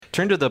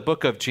turn to the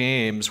book of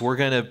James, we're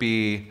going to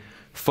be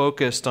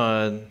focused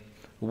on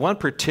one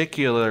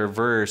particular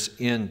verse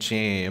in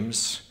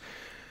James.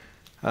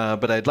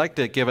 But I'd like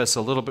to give us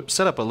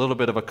set up a little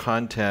bit of a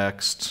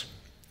context.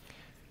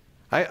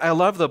 I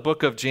love the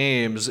book of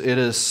James.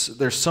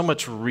 There's so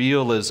much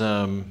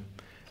realism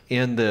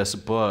in this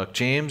book.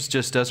 James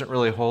just doesn't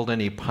really hold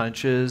any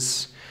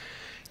punches,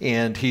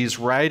 and he's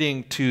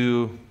writing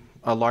to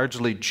a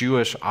largely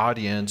Jewish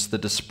audience, the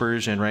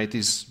dispersion, right?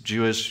 These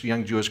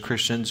young Jewish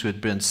Christians who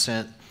had been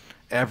sent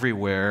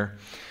everywhere.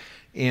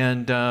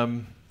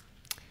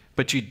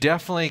 But you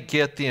definitely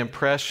get the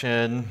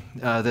impression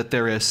that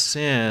there is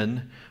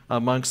sin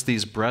amongst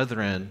these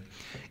brethren.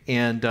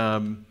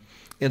 And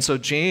so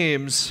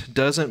James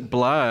doesn't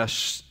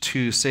blush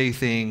to say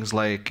things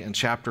like in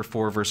chapter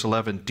 4, verse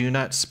 11, do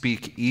not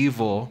speak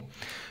evil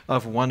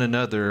of one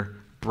another,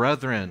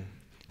 brethren.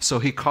 So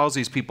he calls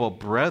these people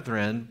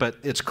brethren, but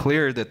it's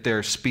clear that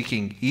they're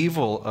speaking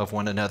evil of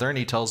one another, and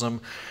he tells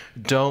them,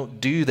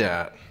 don't do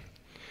that.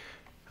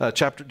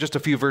 Just a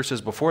few verses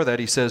before that,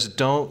 he says,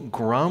 don't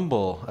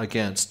grumble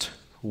against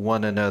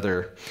one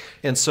another.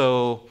 And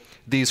so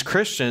these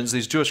Christians,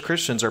 these Jewish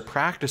Christians, are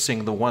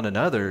practicing the one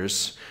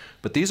another's,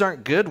 but these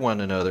aren't good one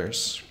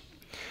another's.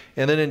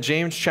 And then in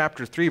James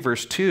chapter 3,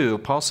 verse 2,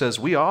 Paul says,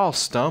 we all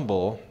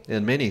stumble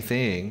in many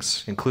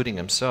things, including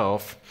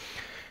himself.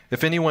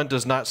 If anyone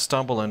does not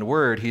stumble in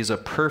word, he's a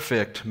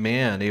perfect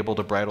man, able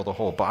to bridle the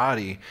whole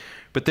body.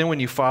 But then when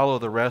you follow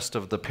the rest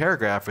of the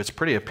paragraph, it's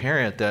pretty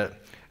apparent that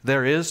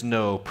there is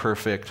no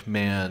perfect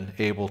man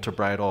able to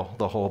bridle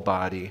the whole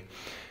body.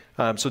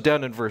 So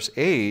down in verse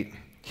 8,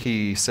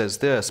 he says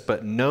this,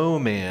 but no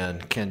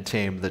man can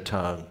tame the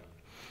tongue.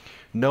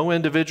 No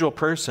individual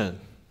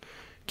person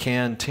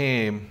can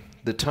tame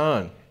the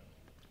tongue.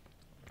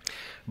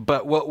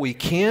 But what we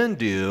can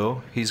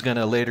do, he's going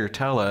to later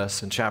tell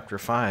us in chapter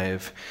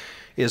 5,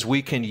 is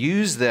we can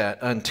use that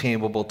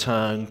untamable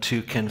tongue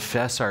to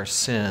confess our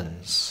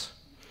sins.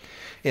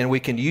 And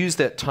we can use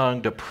that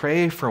tongue to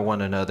pray for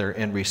one another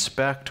in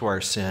respect to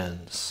our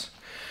sins.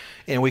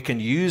 And we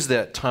can use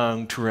that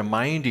tongue to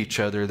remind each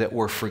other that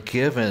we're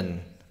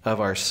forgiven of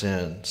our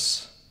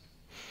sins.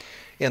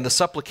 And the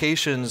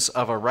supplications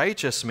of a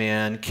righteous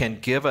man can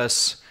give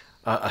us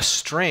a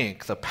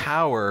strength, a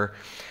power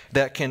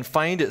that can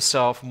find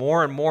itself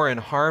more and more in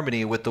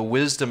harmony with the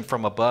wisdom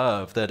from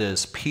above that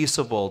is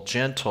peaceable,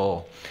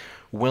 gentle,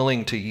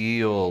 willing to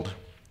yield,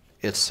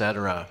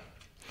 etc.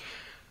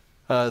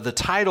 The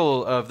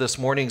title of this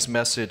morning's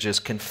message is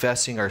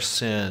Confessing Our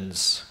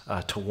Sins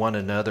to One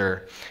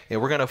Another.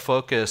 And we're going to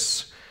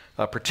focus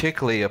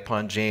particularly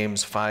upon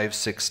James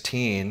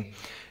 5:16.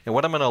 And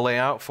what I'm going to lay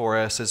out for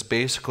us is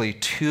basically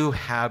two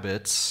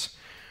habits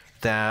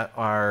that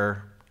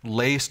are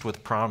laced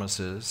with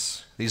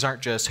promises. These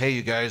aren't just, hey,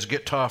 you guys,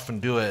 get tough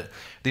and do it.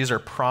 These are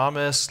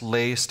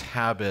promise-laced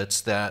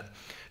habits that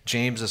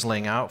James is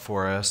laying out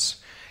for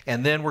us.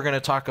 And then we're going to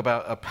talk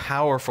about a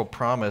powerful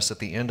promise at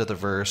the end of the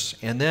verse.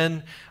 And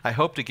then I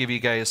hope to give you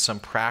guys some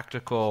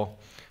practical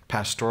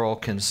pastoral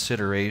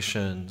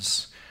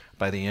considerations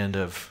by the end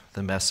of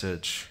the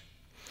message.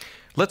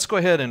 Let's go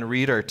ahead and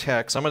read our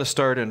text. I'm going to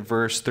start in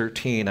verse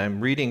 13. I'm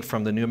reading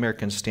from the New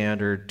American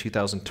Standard,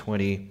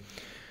 2020.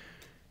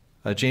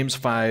 James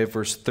 5,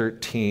 verse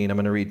 13. I'm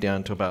going to read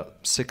down to about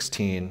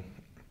 16.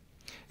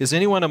 Is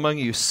anyone among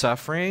you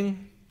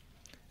suffering?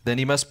 Then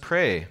he must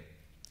pray.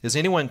 Is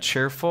anyone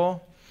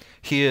cheerful?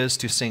 He is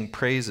to sing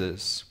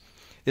praises.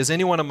 Is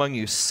anyone among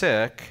you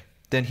sick?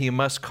 Then he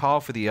must call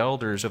for the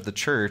elders of the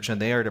church,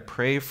 and they are to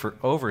pray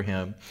over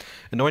him,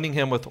 anointing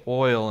him with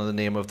oil in the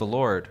name of the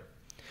Lord.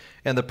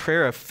 And the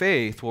prayer of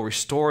faith will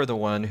restore the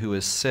one who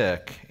is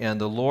sick,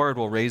 and the Lord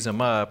will raise him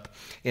up.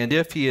 And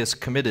if he has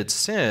committed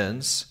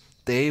sins,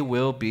 they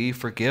will be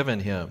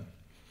forgiven him.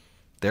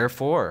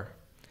 Therefore,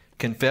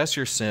 confess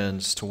your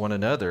sins to one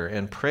another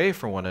and pray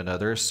for one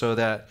another so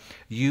that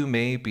you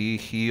may be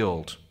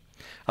healed.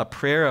 A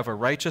prayer of a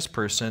righteous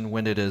person,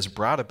 when it is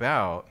brought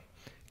about,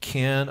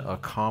 can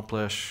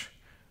accomplish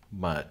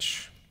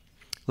much.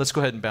 Let's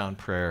go ahead and bow in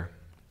prayer.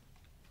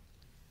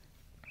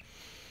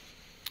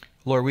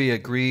 Lord, we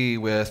agree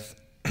with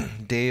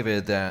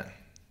David that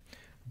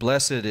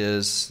blessed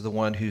is the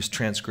one whose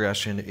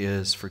transgression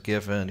is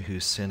forgiven,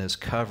 whose sin is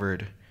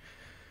covered,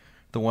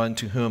 the one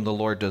to whom the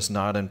Lord does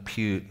not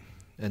impute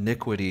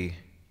iniquity.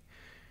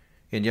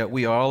 And yet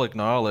we all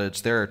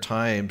acknowledge there are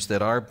times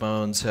that our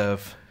bones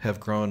have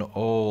grown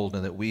old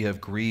and that we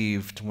have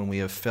grieved when we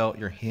have felt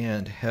your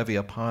hand heavy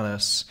upon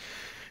us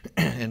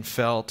and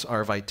felt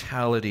our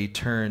vitality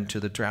turn to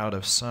the drought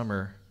of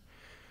summer.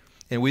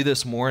 And we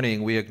this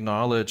morning, we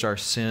acknowledge our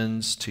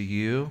sins to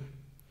you.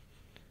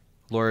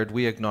 Lord,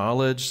 we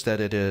acknowledge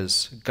that it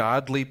is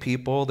godly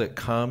people that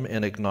come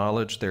and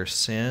acknowledge their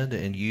sin,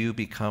 and you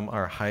become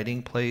our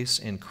hiding place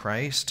in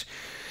Christ.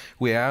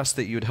 We ask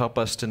that you'd help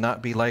us to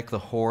not be like the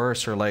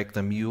horse or like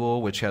the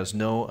mule, which has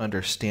no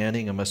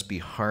understanding and must be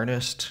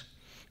harnessed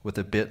with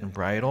a bit and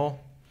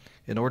bridle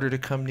in order to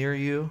come near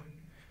you.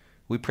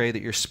 We pray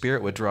that your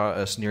Spirit would draw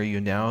us near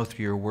you now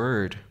through your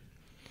word.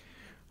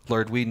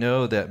 Lord, we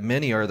know that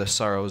many are the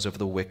sorrows of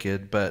the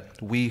wicked,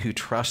 but we who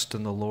trust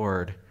in the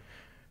Lord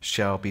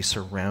shall be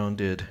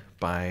surrounded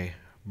by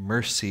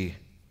mercy.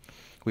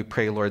 We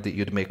pray, Lord, that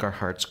you'd make our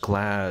hearts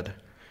glad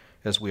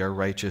as we are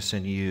righteous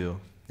in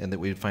you, and that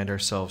we'd find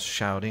ourselves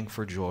shouting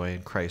for joy.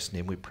 In Christ's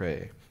name we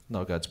pray. And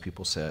all God's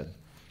people said,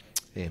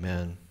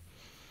 amen.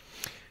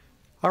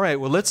 All right,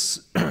 well, let's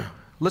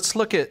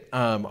look at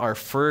our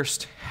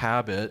first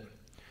habit.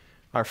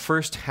 Our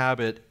first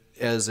habit,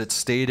 as it's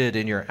stated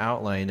in your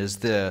outline, is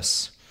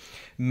this: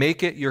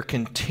 make it your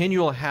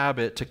continual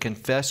habit to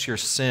confess your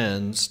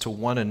sins to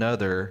one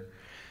another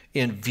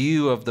in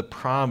view of the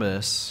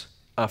promise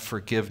of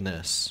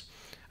forgiveness.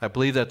 I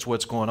believe that's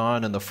what's going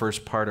on in the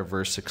first part of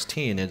verse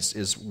 16,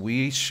 is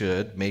we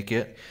should make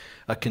it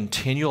a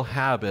continual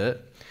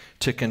habit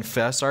to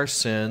confess our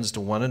sins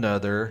to one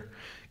another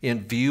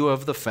in view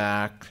of the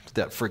fact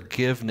that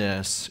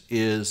forgiveness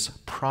is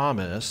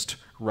promised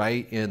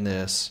right in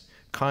this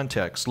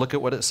context. Look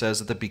at what it says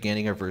at the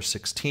beginning of verse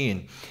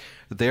 16.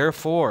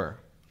 Therefore,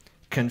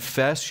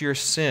 confess your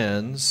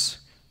sins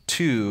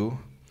to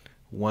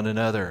one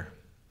another.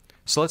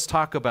 So let's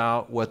talk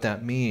about what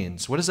that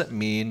means. What does it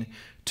mean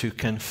to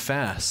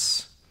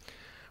confess?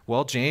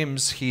 Well,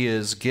 James, he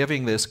is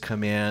giving this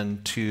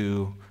command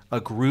to a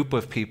group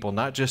of people,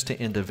 not just to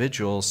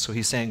individuals. So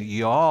he's saying,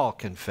 y'all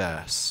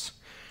confess.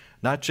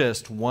 Not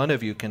just one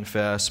of you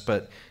confess,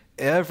 but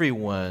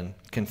everyone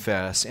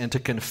confess. And to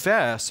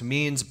confess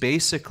means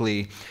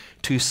basically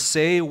to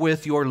say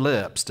with your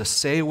lips, to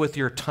say with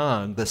your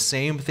tongue the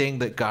same thing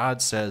that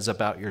God says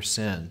about your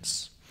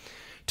sins.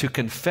 To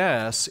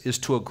confess is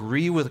to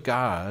agree with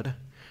God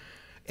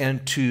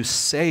and to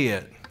say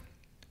it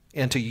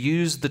and to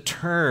use the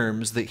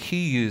terms that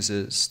he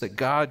uses, that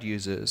God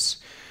uses.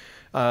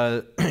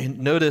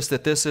 Notice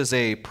that this is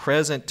a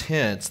present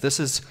tense. This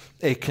is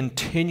a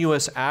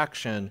continuous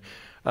action.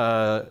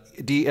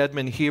 D.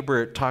 Edmund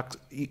Hebert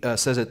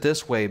says it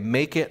this way: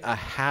 make it a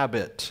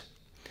habit.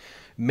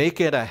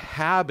 Make it a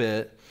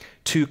habit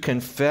to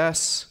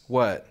confess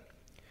what?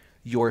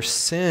 Your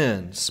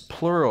sins,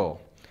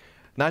 plural.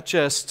 Not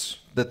just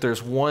that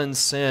there's one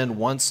sin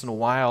once in a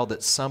while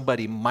that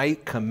somebody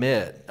might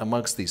commit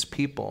amongst these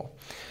people,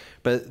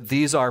 but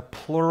these are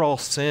plural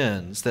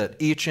sins, that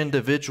each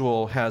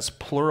individual has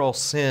plural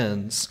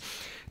sins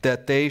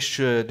that they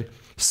should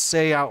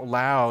say out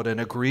loud and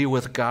agree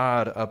with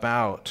God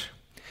about,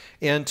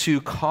 and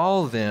to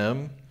call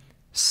them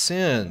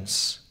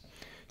sins,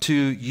 to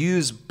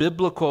use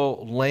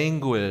biblical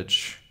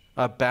language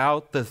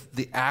about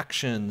the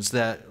actions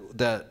that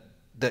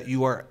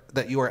you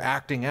are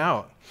acting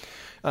out.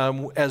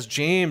 As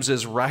James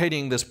is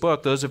writing this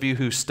book, those of you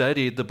who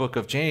studied the book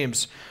of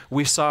James,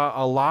 we saw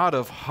a lot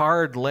of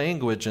hard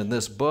language in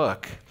this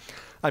book.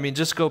 I mean,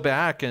 just go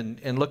back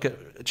and look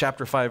at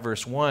chapter 5,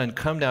 verse 1.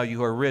 Come now, you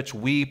who are rich,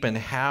 weep and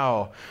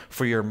howl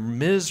for your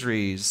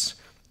miseries.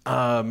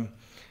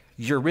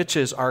 Your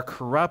riches are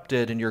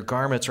corrupted and your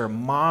garments are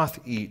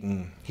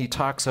moth-eaten. He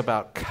talks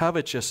about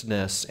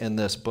covetousness in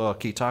this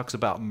book. He talks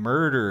about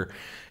murder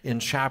in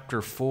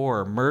chapter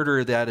 4.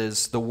 Murder, that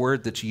is the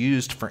word that's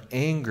used for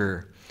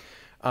anger.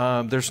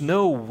 There's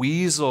no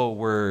weasel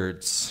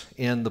words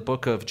in the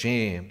book of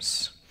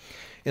James.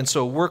 And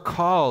so we're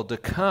called to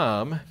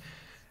come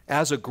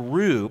as a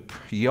group,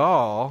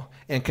 y'all,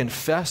 and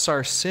confess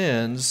our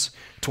sins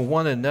to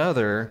one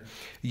another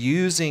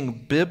using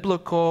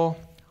biblical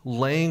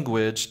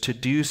language to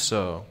do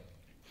so.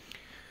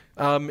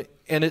 And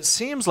it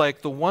seems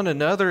like the one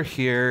another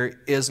here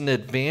is an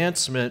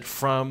advancement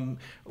from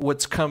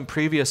what's come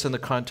previous in the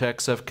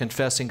context of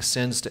confessing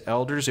sins to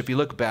elders. If you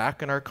look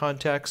back in our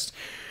context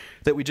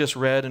that we just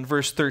read in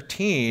verse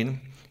 13,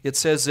 it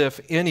says,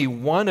 if any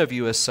one of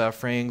you is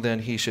suffering, then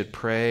he should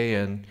pray,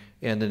 and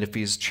then if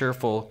he's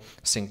cheerful,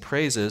 sing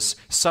praises.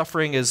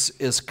 Suffering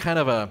is kind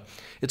of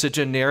it's a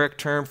generic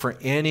term for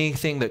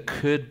anything that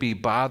could be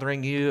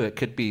bothering you. It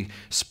could be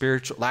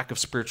lack of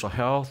spiritual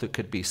health. It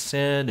could be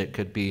sin. It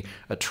could be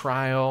a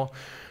trial.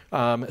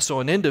 So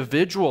an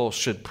individual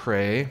should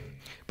pray.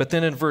 But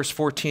then in verse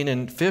 14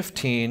 and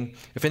 15,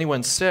 if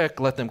anyone's sick,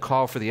 let them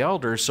call for the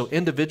elders. So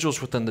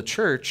individuals within the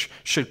church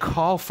should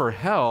call for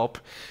help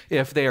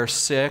if they are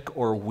sick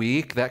or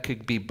weak. That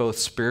could be both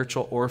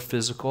spiritual or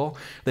physical.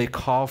 They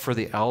call for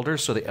the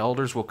elders, so the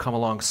elders will come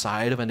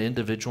alongside of an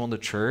individual in the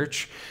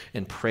church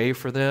and pray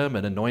for them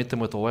and anoint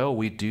them with oil.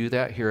 We do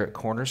that here at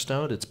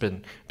Cornerstone. It's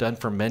been done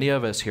for many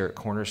of us here at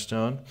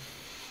Cornerstone.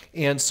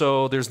 And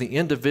so there's the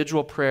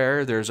individual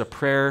prayer. There's a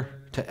prayer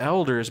to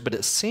elders, but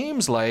it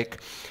seems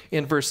like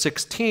in verse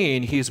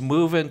 16, he's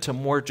moving to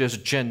more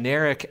just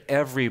generic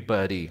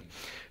everybody.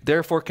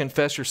 Therefore,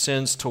 confess your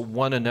sins to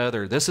one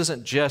another. This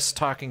isn't just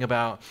talking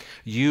about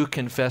you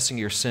confessing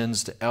your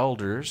sins to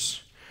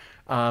elders.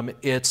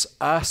 It's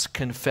us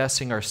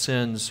confessing our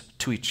sins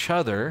to each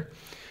other.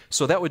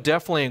 So that would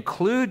definitely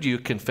include you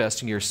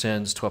confessing your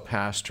sins to a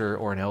pastor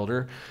or an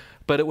elder,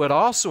 but it would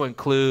also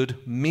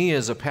include me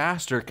as a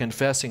pastor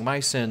confessing my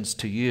sins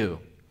to you.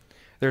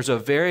 There's a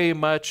very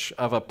much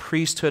of a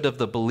priesthood of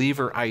the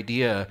believer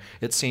idea,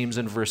 it seems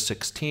in verse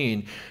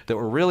 16, that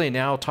we're really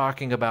now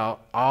talking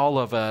about all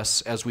of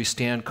us as we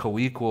stand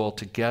co-equal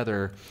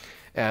together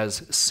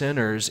as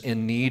sinners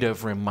in need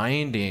of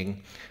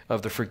reminding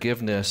of the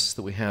forgiveness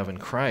that we have in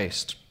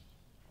Christ.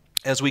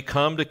 As we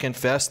come to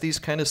confess these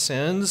kind of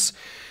sins,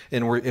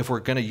 and if we're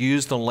going to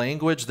use the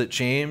language that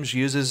James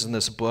uses in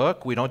this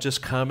book, we don't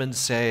just come and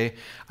say,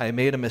 I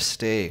made a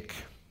mistake.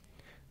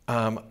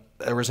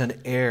 There was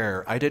an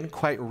error. I didn't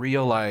quite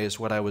realize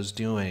what I was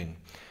doing.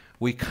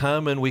 We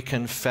come and we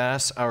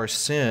confess our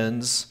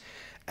sins,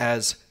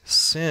 as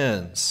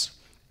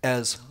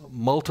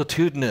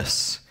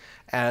multitudinous,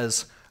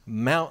 as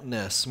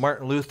mountainous.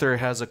 Martin Luther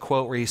has a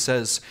quote where he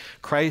says,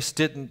 Christ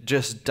didn't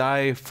just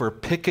die for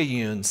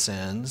picayune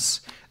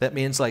sins. That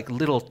means like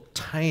little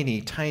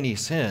tiny, tiny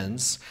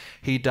sins.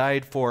 He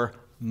died for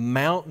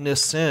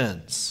mountainous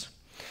sins.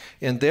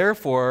 And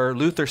therefore,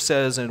 Luther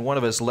says in one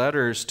of his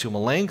letters to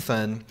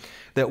Melanchthon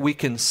that we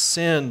can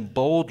sin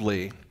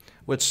boldly,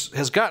 which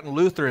has gotten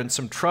Luther in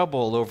some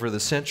trouble over the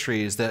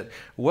centuries, that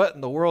what in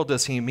the world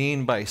does he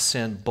mean by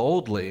sin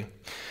boldly?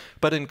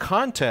 But in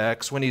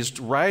context, when he's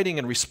writing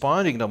and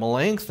responding to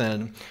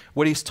Melanchthon,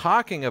 what he's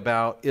talking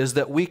about is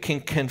that we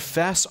can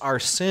confess our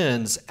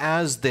sins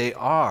as they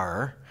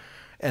are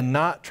and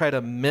not try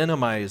to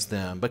minimize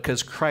them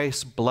because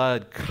Christ's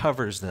blood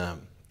covers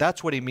them.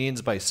 That's what he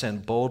means by sin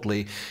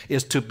boldly,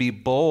 is to be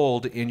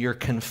bold in your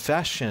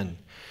confession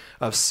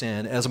of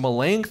sin. As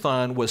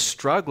Melanchthon was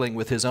struggling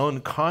with his own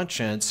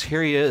conscience,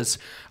 here he is,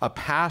 a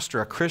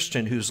pastor, a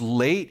Christian, who's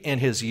late in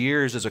his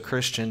years as a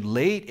Christian,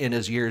 late in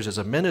his years as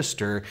a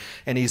minister,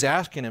 and he's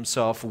asking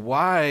himself,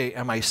 why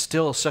am I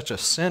still such a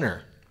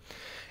sinner?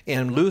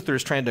 And Luther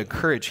is trying to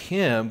encourage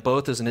him,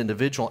 both as an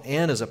individual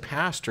and as a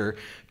pastor,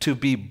 to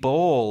be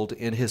bold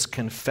in his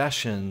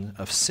confession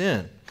of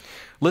sin.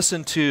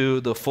 Listen to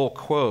the full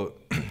quote.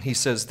 He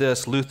says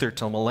this, Luther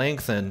to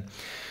Melanchthon,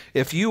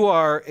 if you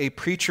are a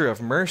preacher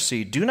of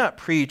mercy, do not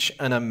preach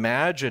an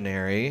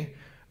imaginary,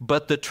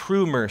 but the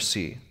true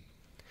mercy.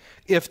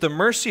 If the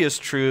mercy is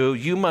true,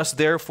 you must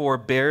therefore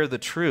bear the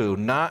true,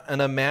 not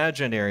an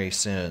imaginary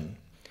sin.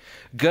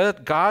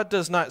 God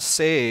does not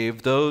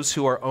save those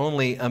who are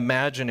only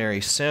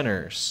imaginary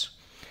sinners.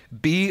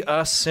 Be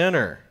a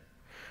sinner.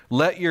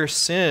 Let your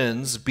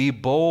sins be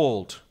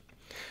bold,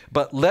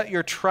 but let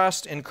your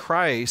trust in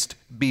Christ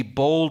be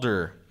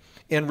bolder.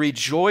 And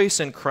rejoice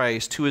in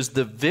Christ, who is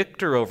the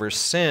victor over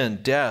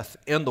sin, death,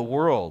 and the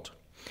world.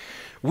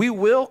 We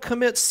will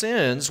commit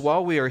sins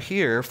while we are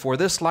here, for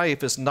this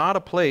life is not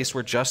a place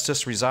where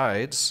justice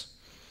resides.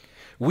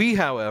 We,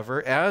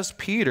 however, as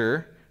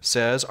Peter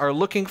says, are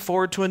looking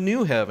forward to a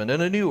new heaven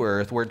and a new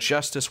earth where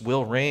justice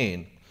will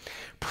reign.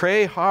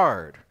 Pray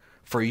hard,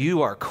 for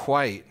you are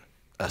quite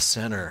a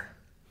sinner.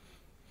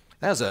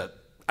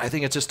 I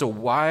think it's just a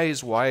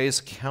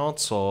wise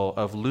counsel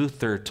of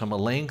Luther to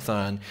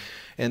Melanchthon.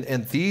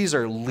 And these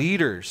are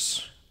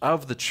leaders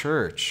of the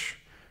church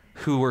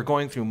who were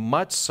going through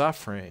much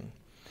suffering,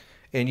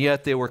 and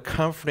yet they were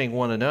comforting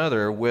one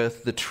another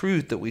with the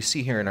truth that we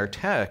see here in our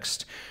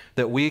text,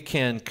 that we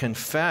can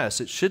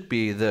confess. It should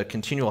be the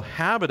continual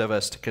habit of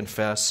us to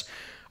confess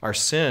our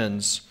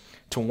sins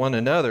to one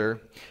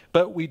another,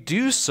 but we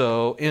do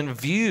so in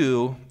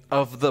view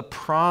of the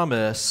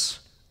promise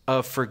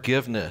of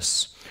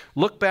forgiveness.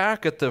 Look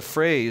back at the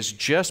phrase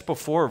just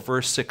before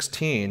verse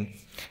 16,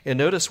 and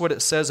notice what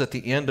it says at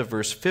the end of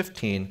verse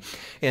 15.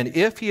 And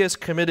if he has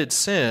committed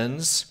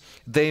sins,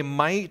 they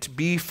might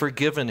be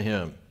forgiven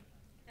him.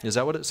 Is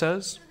that what it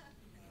says?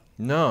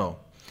 No.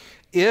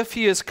 If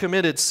he has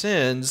committed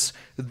sins,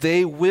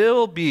 they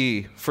will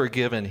be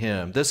forgiven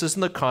him. This is in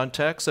the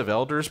context of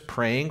elders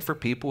praying for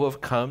people who have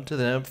come to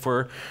them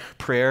for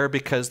prayer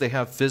because they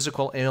have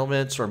physical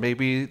ailments, or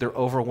maybe they're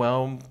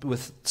overwhelmed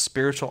with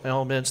spiritual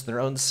ailments, their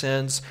own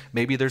sins.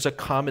 Maybe there's a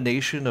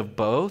combination of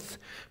both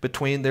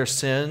between their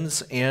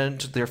sins and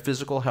their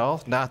physical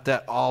health. Not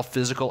that all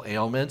physical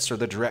ailments are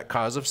the direct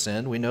cause of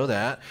sin, we know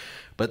that.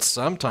 But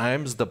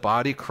sometimes the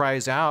body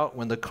cries out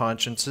when the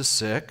conscience is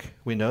sick.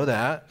 We know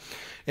that.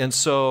 And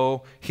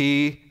so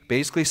he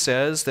basically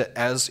says that,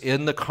 as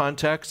in the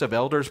context of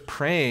elders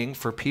praying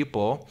for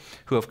people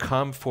who have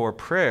come for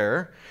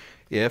prayer,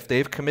 if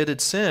they've committed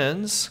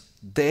sins,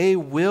 they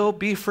will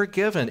be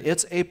forgiven.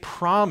 It's a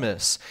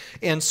promise.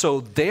 And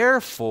so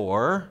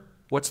therefore,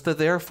 what's the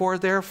therefore?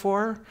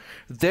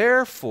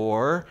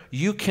 Therefore,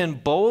 you can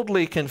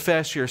boldly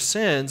confess your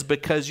sins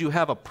because you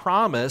have a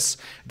promise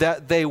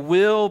that they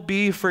will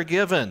be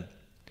forgiven.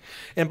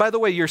 And by the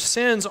way, your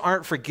sins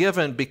aren't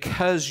forgiven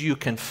because you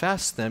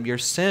confess them. Your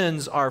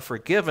sins are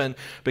forgiven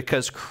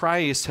because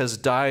Christ has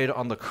died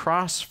on the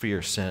cross for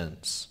your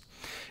sins.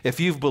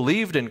 If you've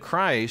believed in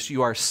Christ,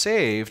 you are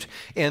saved,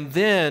 and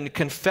then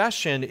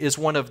confession is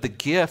one of the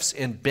gifts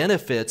and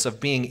benefits of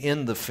being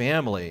in the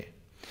family,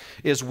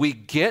 is we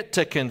get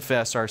to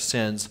confess our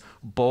sins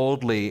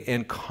boldly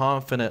and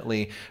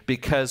confidently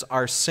because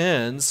our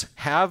sins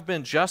have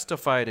been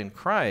justified in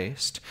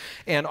Christ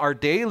and our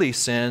daily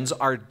sins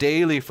are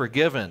daily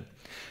forgiven.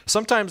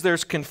 Sometimes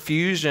there's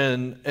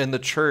confusion in the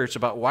church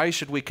about why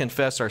should we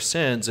confess our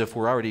sins if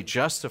we're already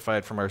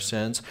justified from our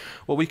sins.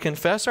 Well, we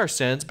confess our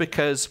sins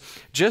because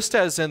just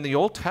as in the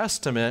Old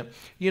Testament,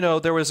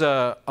 there was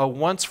a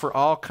once for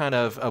all kind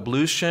of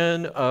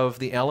ablution of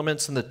the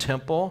elements in the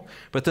temple,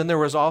 but then there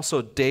was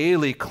also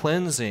daily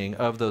cleansing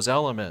of those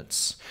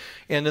elements.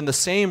 And in the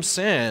same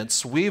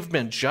sense, we've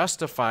been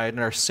justified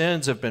and our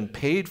sins have been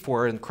paid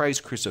for in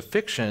Christ's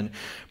crucifixion,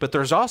 but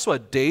there's also a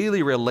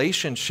daily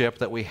relationship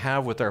that we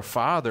have with our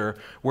Father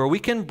where we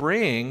can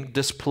bring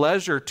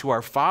displeasure to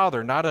our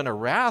Father, not in a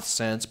wrath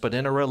sense, but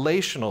in a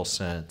relational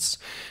sense.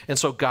 And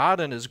so God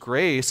in His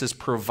grace has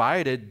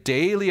provided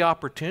daily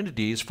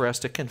opportunities for us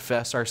to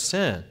confess our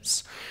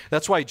sins.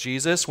 That's why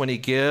Jesus, when He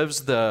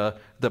gives the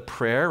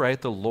prayer, right,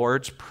 the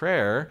Lord's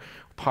Prayer,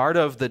 part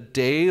of the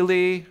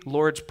daily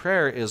Lord's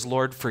Prayer is,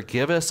 Lord,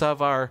 forgive us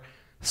of our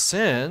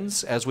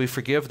sins as we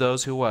forgive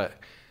those who what?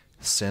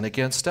 Sin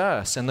against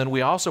us. And then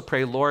we also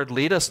pray, Lord,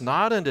 lead us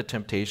not into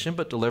temptation,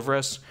 but deliver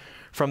us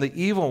from the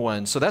evil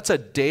one. So that's a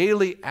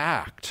daily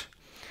act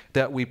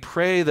that we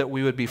pray that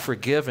we would be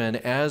forgiven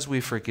as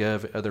we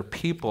forgive other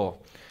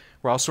people.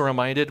 We're also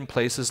reminded in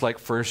places like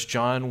 1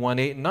 John 1,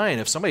 8, and 9.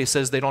 If somebody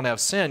says they don't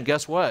have sin,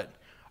 guess what?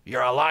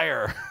 You're a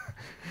liar.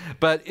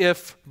 But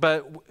if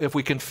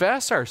we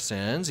confess our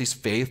sins, He's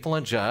faithful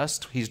and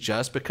just. He's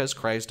just because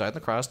Christ died on the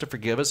cross to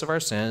forgive us of our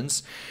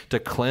sins, to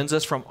cleanse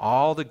us from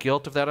all the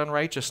guilt of that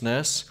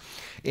unrighteousness.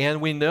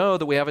 And we know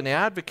that we have an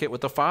advocate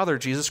with the Father,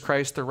 Jesus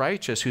Christ the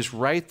righteous, who's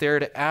right there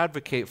to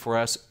advocate for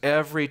us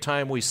every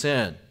time we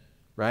sin,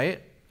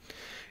 right?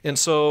 And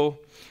so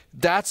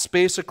that's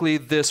basically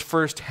this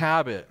first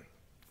habit,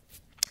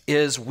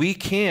 is we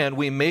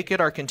make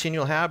it our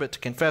continual habit to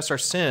confess our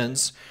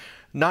sins,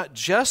 not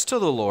just to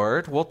the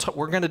Lord.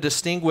 We're going to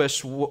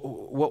distinguish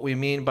what we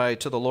mean by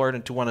to the Lord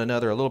and to one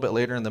another a little bit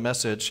later in the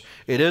message.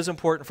 It is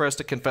important for us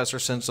to confess our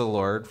sins to the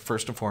Lord,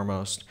 first and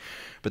foremost.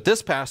 But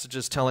this passage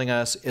is telling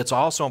us it's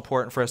also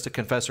important for us to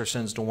confess our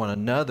sins to one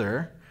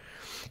another,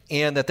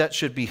 and that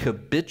should be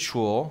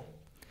habitual,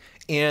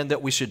 and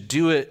that we should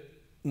do it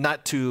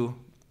not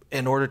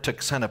in order to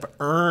kind of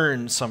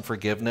earn some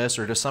forgiveness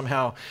or to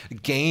somehow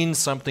gain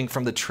something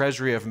from the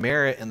treasury of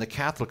merit in the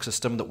Catholic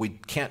system that we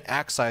can't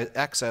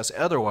access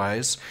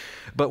otherwise,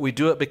 but we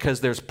do it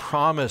because there's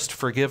promised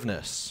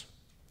forgiveness.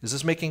 Is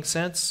this making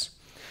sense?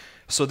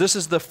 So this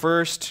is the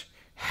first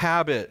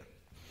habit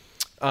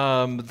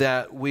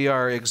that we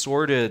are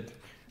exhorted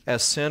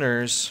as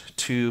sinners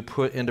to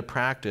put into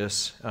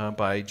practice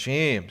by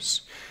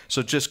James.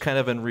 So just kind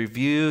of in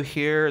review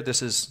here,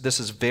 this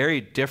is very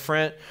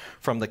different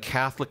from the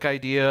Catholic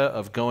idea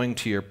of going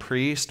to your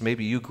priest.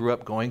 Maybe you grew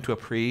up going to a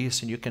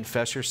priest and you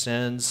confess your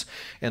sins,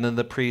 and then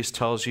the priest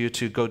tells you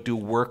to go do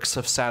works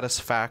of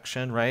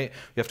satisfaction, right?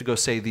 You have to go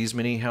say these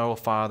many Hail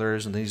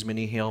Fathers and these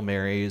many Hail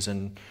Marys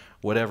and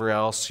whatever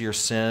else, your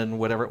sin,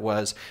 whatever it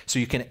was, so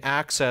you can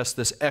access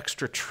this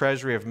extra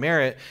treasury of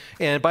merit.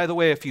 And by the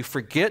way, if you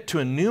forget to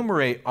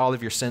enumerate all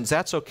of your sins,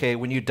 that's okay.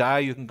 When you die,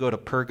 you can go to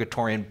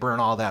purgatory and burn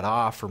all that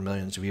off for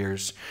millions of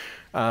years.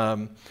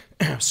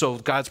 So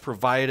God's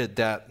provided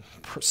that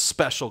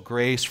special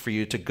grace for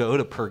you to go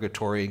to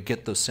purgatory and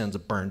get those sins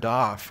burned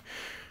off.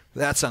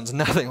 That sounds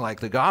nothing like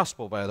the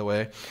gospel, by the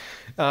way.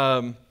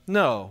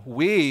 No,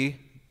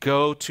 we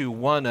go to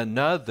one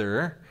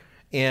another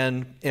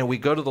and we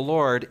go to the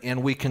Lord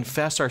and we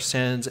confess our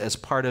sins as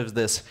part of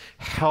this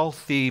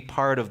healthy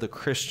part of the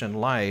Christian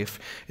life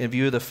in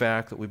view of the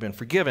fact that we've been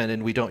forgiven.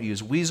 And we don't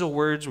use weasel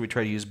words. We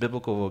try to use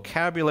biblical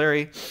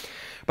vocabulary.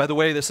 By the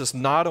way, this is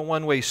not a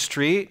one-way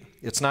street.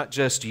 It's not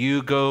just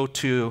you go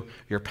to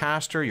your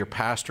pastor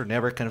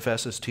never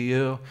confesses to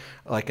you,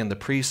 like in the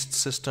priest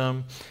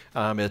system.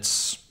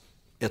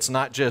 It's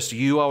not just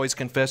you always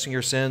confessing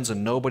your sins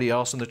and nobody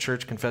else in the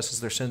church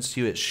confesses their sins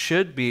to you. It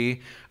should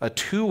be a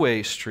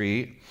two-way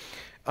street.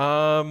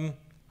 And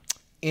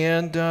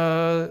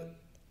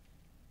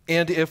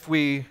if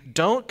we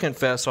don't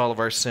confess all of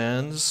our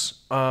sins,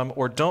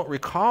 or don't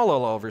recall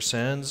all of our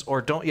sins,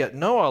 or don't yet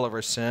know all of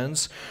our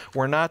sins,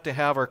 we're not to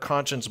have our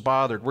conscience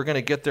bothered. We're going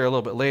to get there a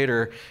little bit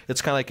later.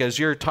 It's kind of like as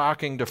you're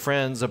talking to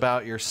friends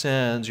about your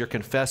sins, you're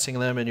confessing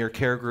them in your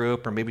care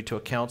group or maybe to a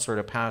counselor,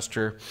 to a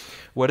pastor.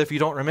 What if you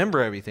don't remember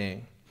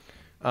everything?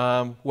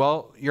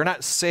 Well, you're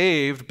not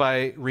saved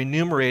by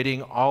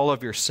renumerating all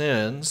of your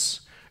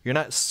sins. You're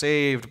not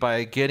saved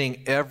by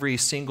getting every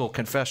single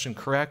confession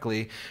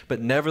correctly, but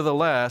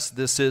nevertheless,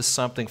 this is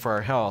something for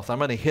our health. I'm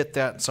going to hit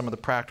that and some of the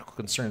practical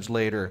concerns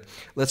later.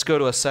 Let's go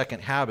to a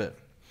second habit.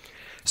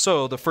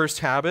 So the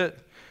first habit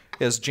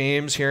is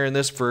James here in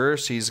this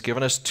verse. He's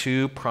given us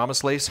two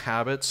promise-laced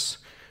habits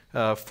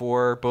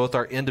for both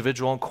our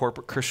individual and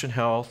corporate Christian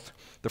health.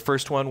 The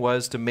first one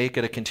was to make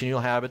it a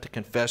continual habit to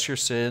confess your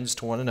sins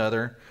to one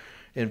another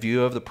in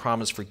view of the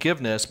promised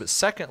forgiveness. But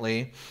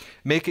secondly,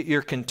 make it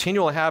your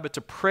continual habit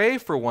to pray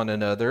for one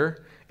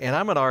another, and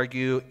I'm going to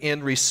argue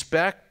in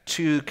respect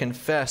to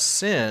confess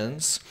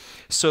sins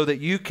so that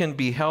you can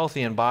be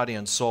healthy in body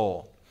and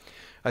soul.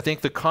 I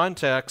think the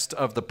context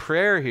of the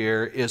prayer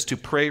here is to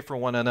pray for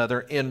one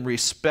another in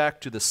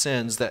respect to the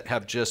sins that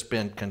have just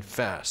been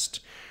confessed.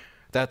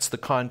 That's the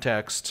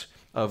context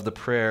of the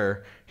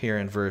prayer here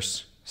in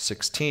verse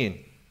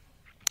 16.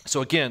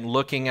 So again,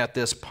 looking at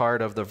this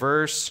part of the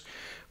verse,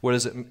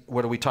 what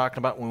are we talking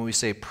about when we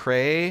say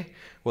pray?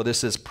 Well,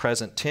 this is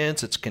present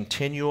tense, it's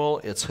continual,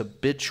 it's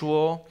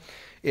habitual,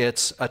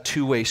 it's a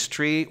two-way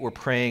street. We're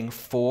praying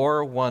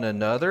for one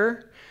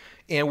another.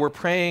 And we're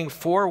praying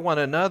for one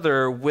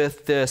another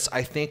with this,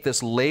 I think,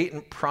 this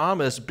latent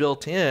promise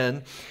built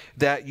in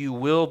that you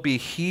will be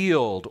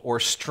healed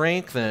or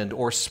strengthened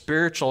or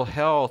spiritual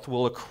health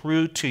will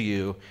accrue to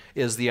you,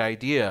 is the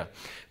idea.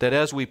 That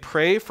as we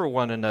pray for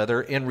one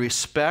another in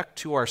respect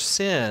to our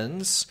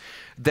sins,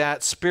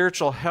 that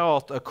spiritual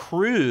health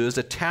accrues,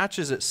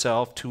 attaches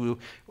itself to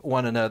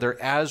one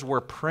another as we're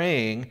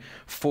praying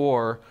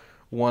for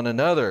one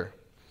another.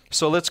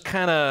 So let's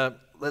kind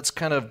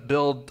of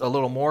build a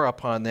little more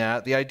upon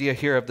that. The idea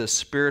here of this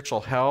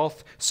spiritual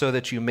health, so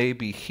that you may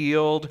be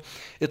healed.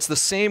 It's the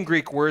same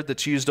Greek word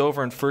that's used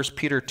over in 1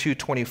 Peter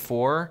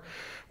 2:24,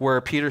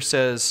 where Peter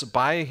says,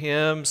 by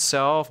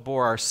himself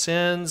bore our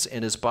sins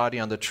in his body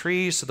on the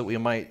tree so that we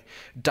might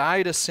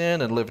die to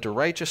sin and live to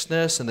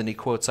righteousness. And then he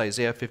quotes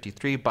Isaiah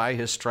 53, by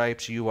his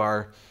stripes you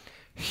are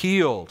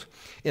healed.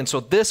 And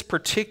so this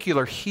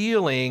particular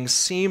healing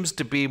seems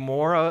to be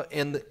more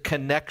in the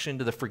connection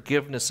to the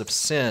forgiveness of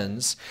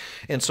sins.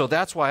 And so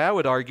that's why I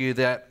would argue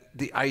that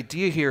the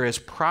idea here is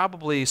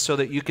probably so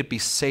that you could be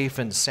safe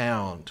and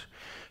sound,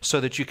 so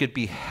that you could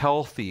be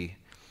healthy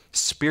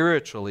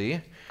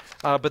spiritually,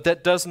 but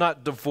that does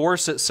not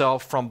divorce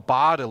itself from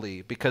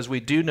bodily, because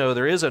we do know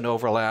there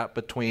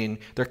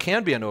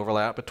can be an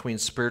overlap between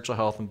spiritual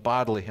health and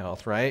bodily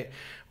health, right?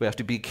 We have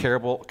to be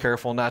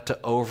careful not to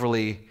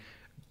overly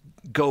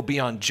go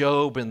beyond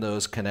Job in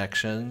those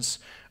connections,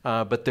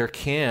 but there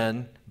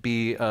can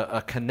be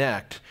a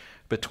connect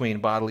between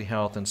bodily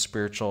health and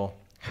spiritual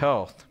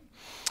health.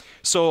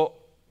 So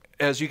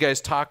as you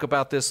guys talk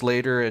about this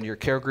later in your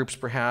care groups,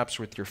 perhaps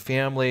with your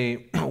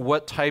family,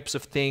 what types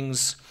of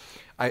things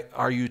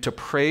are you to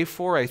pray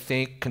for? I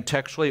think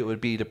contextually it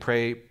would be to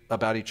pray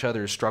about each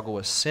other's struggle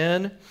with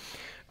sin.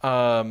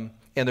 And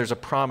there's a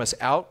promised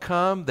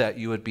outcome that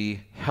you would be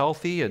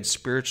healthy and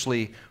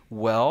spiritually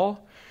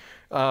well.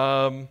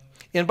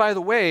 And by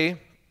the way,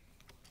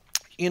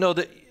 in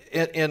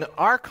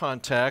our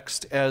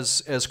context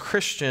as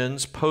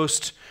Christians,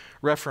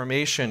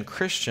 post-Reformation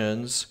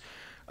Christians,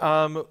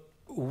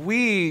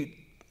 we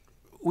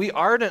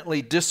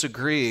ardently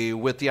disagree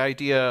with the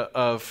idea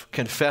of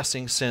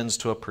confessing sins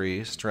to a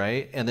priest,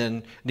 right? And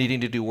then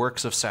needing to do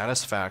works of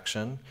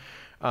satisfaction.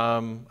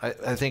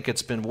 I think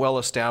it's been well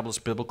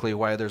established biblically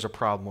why there's a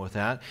problem with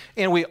that.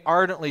 And we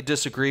ardently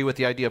disagree with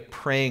the idea of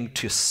praying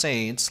to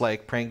saints,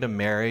 like praying to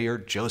Mary or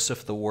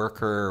Joseph the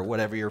Worker or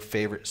whatever your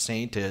favorite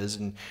saint is,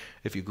 and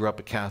if you grew up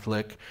a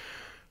Catholic.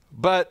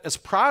 But as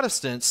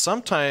Protestants,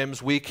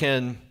 sometimes we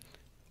can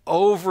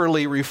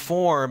overly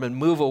reform and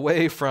move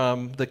away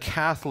from the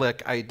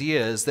Catholic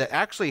ideas that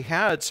actually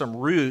had some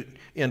root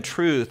in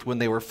truth when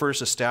they were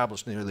first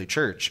established in the early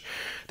church.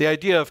 The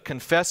idea of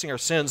confessing our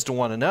sins to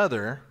one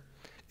another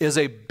is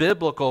a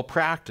biblical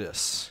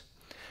practice.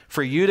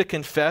 For you to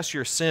confess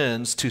your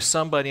sins to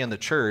somebody in the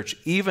church,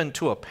 even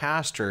to a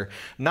pastor,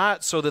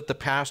 not so that the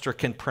pastor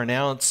can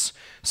pronounce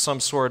some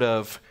sort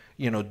of,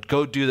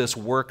 go do this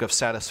work of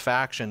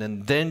satisfaction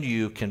and then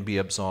you can be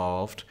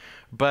absolved,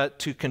 but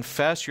to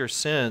confess your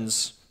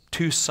sins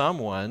to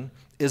someone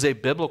is a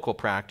biblical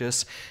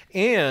practice,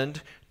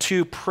 and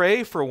to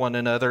pray for one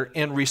another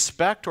in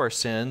respect to our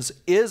sins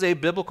is a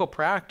biblical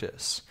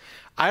practice.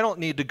 I don't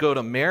need to go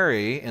to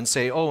Mary and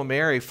say, oh,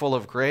 Mary, full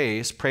of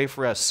grace, pray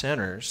for us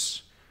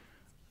sinners.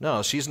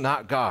 No, she's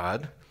not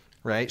God,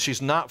 right?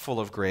 She's not full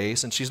of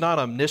grace, and she's not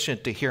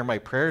omniscient to hear my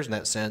prayers in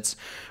that sense.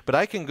 But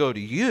I can go to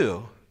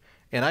you,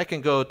 and I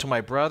can go to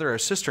my brother or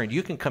sister, and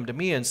you can come to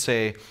me and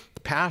say,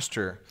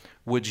 Pastor,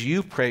 would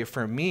you pray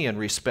for me in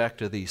respect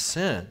to these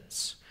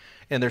sins?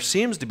 And there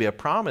seems to be a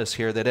promise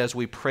here that as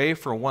we pray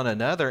for one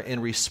another in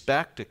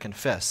respect to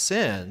confess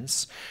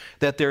sins,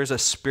 that there's a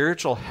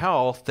spiritual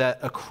health that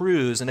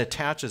accrues and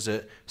attaches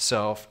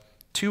itself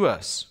to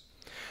us.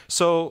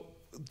 So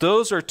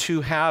those are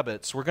two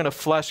habits. We're going to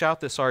flesh out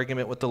this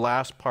argument with the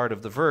last part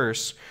of the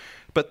verse.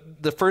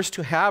 But the first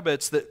two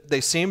habits, that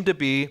they seem to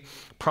be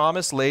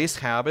promise-laced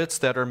habits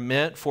that are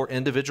meant for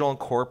individual and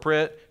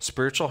corporate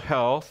spiritual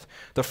health.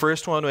 The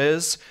first one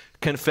is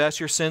confess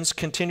your sins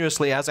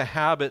continuously as a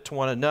habit to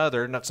one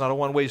another. And that's not a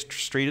one-way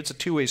street, it's a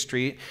two-way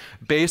street,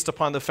 based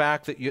upon the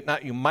fact that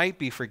you might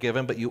be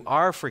forgiven, but you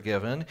are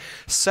forgiven.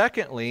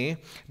 Secondly,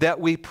 that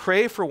we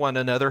pray for one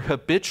another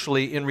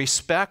habitually in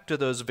respect to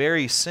those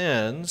very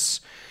sins,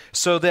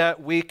 so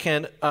that we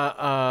can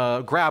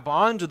grab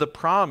onto the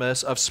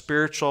promise of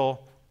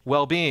spiritual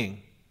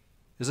well-being.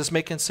 Is this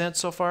making sense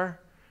so far?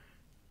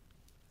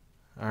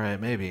 All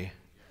right, maybe.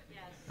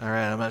 Yes. All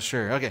right, I'm not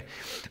sure. Okay.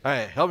 All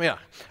right, help me out.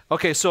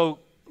 Okay, so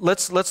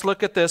let's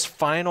look at this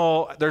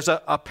final. There's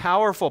a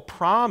powerful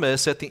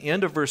promise at the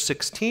end of verse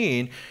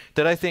 16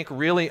 that I think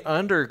really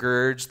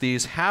undergirds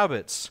these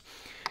habits.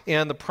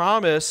 And the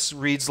promise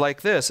reads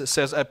like this. It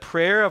says, a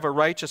prayer of a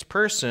righteous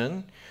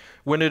person,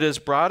 when it is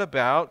brought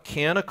about,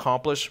 can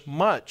accomplish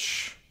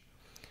much.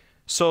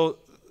 So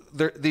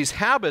these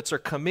habits are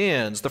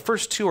commands. The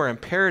first two are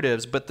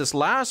imperatives, but this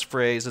last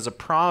phrase is a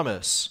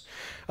promise.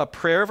 A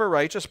prayer of a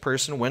righteous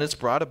person, when it's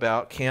brought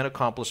about, can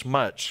accomplish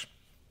much.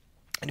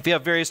 And if you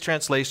have various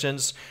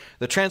translations,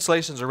 the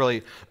translations are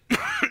really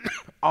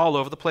all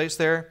over the place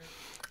there,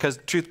 because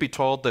truth be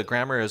told, the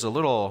grammar is a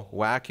little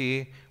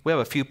wacky. We have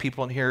a few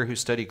people in here who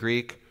study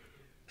Greek.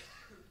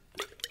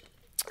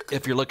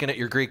 If you're looking at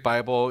your Greek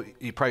Bible,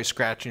 you're probably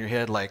scratching your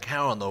head like,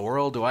 how in the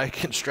world do I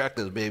construct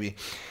this baby?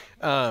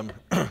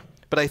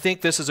 But I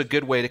think this is a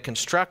good way to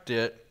construct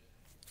it.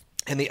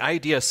 And the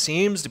idea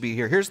seems to be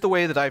here. Here's the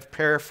way that I've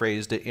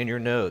paraphrased it in your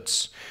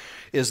notes,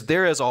 is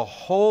there is a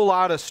whole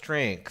lot of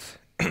strength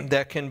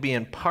that can be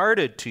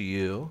imparted to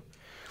you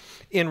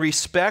in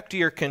respect to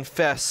your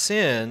confessed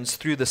sins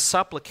through the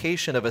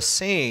supplication of a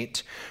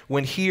saint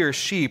when he or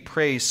she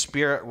prays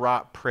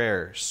Spirit-wrought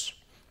prayers.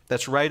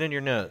 That's right in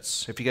your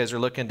notes, if you guys are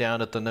looking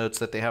down at the notes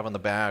that they have on the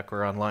back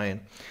or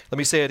online. Let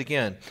me say it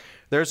again.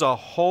 There's a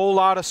whole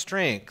lot of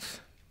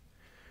strength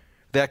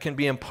that can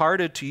be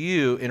imparted to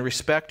you in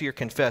respect to your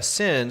confessed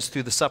sins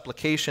through the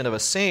supplication of a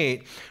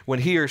saint when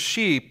he or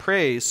she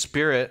prays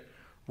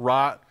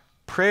Spirit-wrought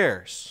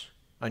prayers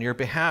on your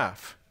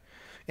behalf.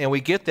 And we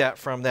get that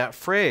from that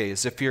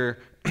phrase. If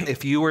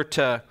you were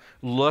to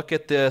look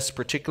at this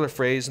particular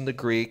phrase in the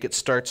Greek, it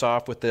starts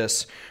off with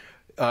this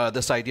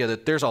idea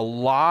that there's a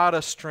lot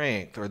of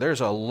strength, or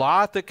there's a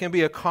lot that can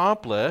be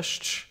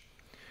accomplished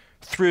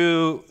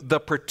through the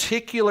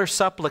particular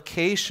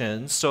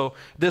supplications. So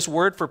this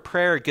word for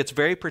prayer gets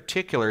very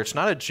particular. It's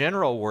not a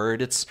general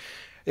word.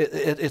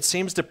 It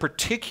seems to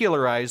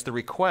particularize the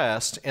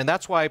request, and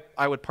that's why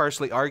I would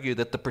partially argue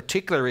that the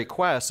particular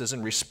request is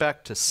in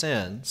respect to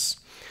sins.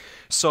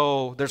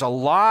 So there's a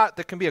lot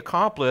that can be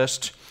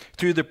accomplished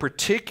through the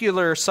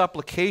particular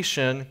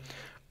supplication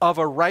of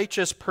a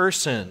righteous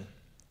person.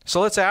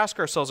 So let's ask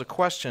ourselves a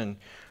question.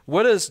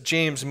 What does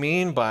James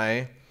mean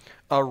by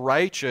a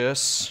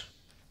righteous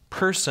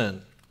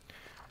person?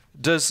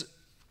 Is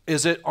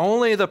it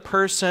only the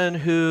person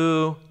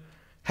who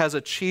has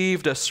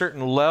achieved a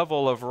certain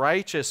level of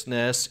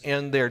righteousness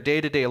in their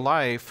day-to-day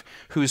life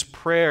whose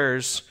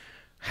prayers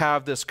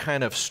have this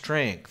kind of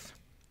strength?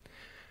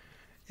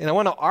 And I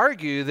want to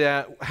argue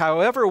that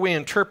however we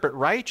interpret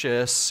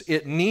righteous,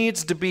 it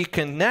needs to be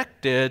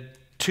connected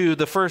to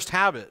the first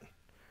habit.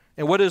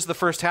 And what is the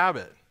first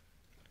habit?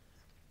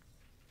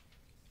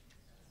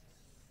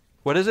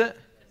 What is it?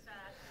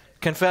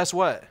 Confess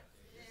what?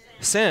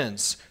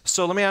 Sins.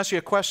 So let me ask you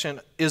a question.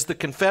 Is the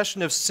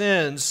confession of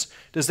sins,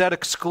 is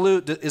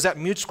that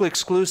mutually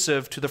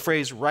exclusive to the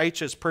phrase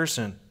righteous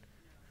person?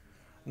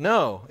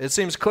 No. It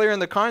seems clear in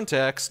the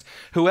context.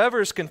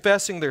 Whoever is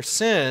confessing their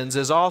sins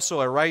is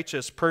also a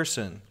righteous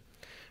person.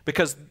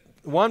 Because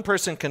one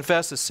person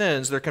confesses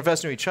sins, they're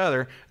confessing to each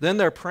other, then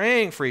they're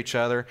praying for each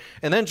other,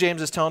 and then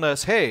James is telling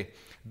us, hey,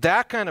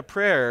 that kind of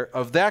prayer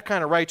of that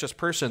kind of righteous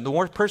person, the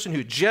one person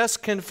who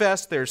just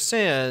confessed their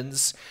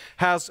sins,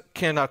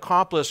 can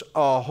accomplish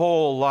a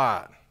whole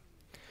lot.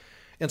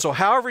 And so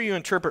however you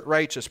interpret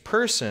righteous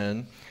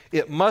person,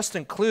 it must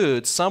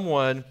include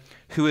someone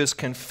who is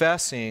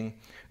confessing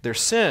their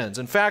sins.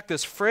 In fact,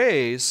 this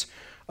phrase,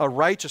 a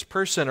righteous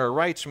person or a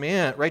righteous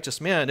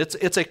man,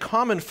 it's a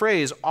common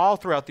phrase all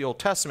throughout the Old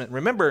Testament.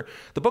 Remember,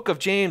 the book of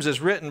James is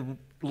written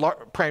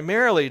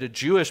primarily to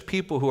Jewish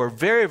people who are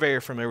very,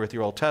 very familiar with the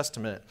Old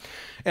Testament.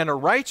 And a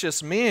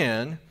righteous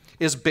man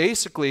is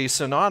basically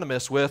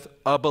synonymous with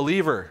a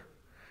believer.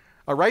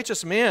 A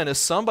righteous man is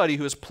somebody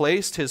who has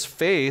placed his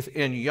faith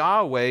in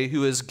Yahweh,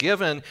 who has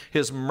given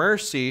his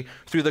mercy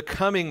through the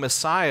coming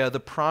Messiah, the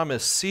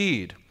promised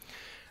seed.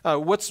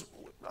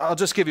 I'll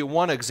just give you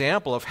one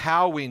example of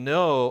how we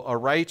know a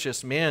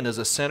righteous man is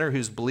a sinner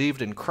who's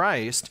believed in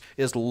Christ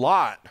is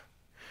Lot.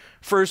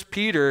 First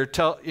Peter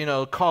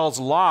calls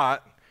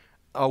Lot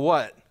a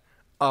what?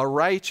 A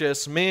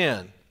righteous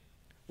man.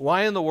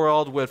 Why in the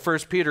world would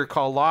First Peter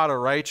call Lot a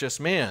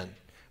righteous man?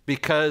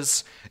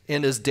 Because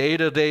in his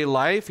day-to-day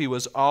life he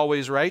was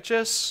always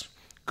righteous?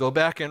 Go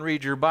back and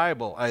read your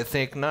Bible. I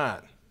think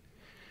not.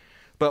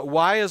 But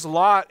why is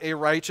Lot a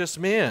righteous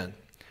man?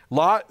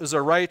 Lot is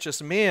a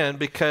righteous man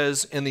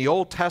because in the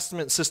Old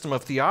Testament system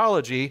of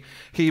theology,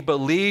 he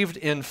believed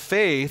in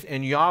faith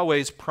in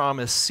Yahweh's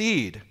promised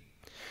seed.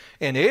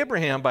 And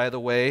Abraham, by the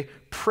way,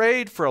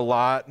 prayed for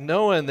Lot,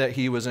 knowing that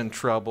he was in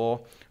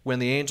trouble when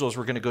the angels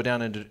were going to go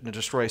down and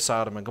destroy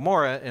Sodom and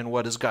Gomorrah. And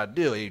what does God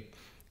do?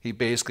 He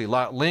basically,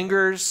 Lot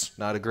lingers,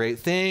 not a great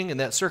thing in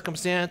that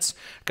circumstance.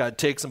 God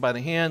takes him by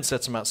the hand,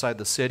 sets him outside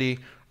the city.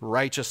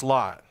 Righteous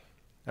Lot.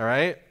 All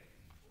right?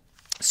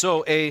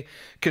 So a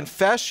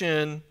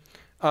confession,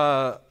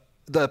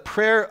 the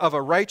prayer of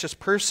a righteous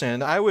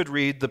person, I would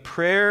read the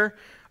prayer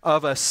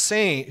of a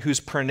saint who's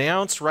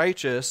pronounced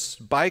righteous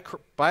by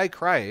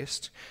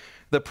Christ.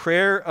 the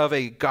prayer of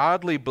a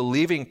godly,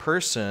 believing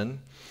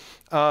person,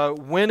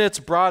 when it's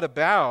brought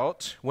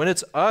about, when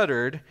it's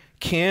uttered,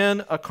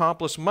 can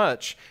accomplish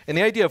much. And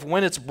the idea of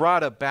when it's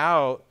brought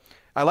about,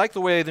 I like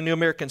the way the New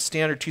American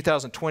Standard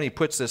 2020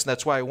 puts this, and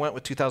that's why I went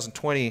with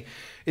 2020,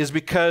 is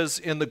because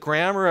in the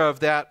grammar of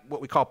that,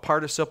 what we call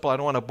participle, I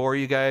don't want to bore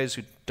you guys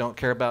who don't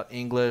care about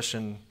English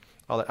and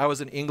all that. I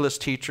was an English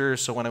teacher,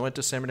 so when I went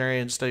to seminary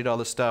and studied all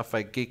this stuff,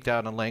 I geeked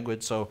out on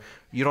language, so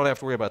you don't have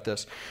to worry about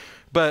this.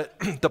 But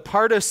the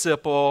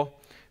participle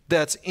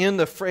that's in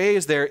the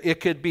phrase there, it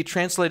could be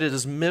translated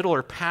as middle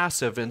or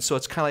passive, and so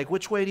it's kind of like,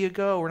 which way do you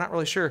go? We're not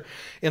really sure.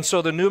 And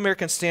so the New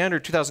American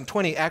Standard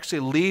 2020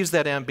 actually leaves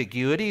that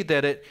ambiguity,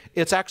 that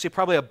it's actually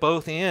probably a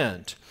both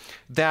and,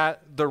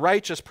 that the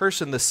righteous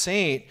person, the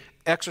saint,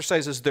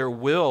 exercises their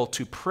will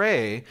to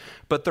pray,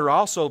 but they're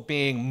also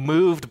being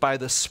moved by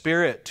the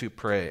Spirit to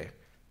pray.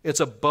 It's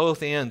a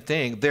both and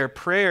thing. Their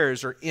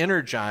prayers are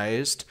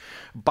energized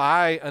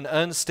by an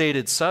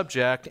unstated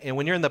subject, and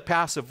when you're in the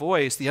passive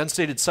voice, the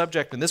unstated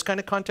subject in this kind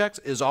of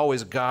context is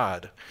always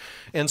God.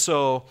 And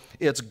so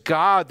it's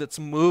God that's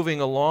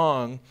moving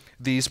along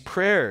these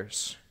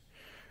prayers.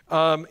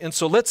 And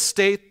so let's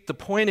state the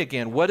point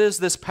again. What is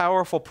this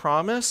powerful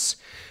promise?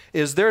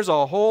 Is there's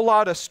a whole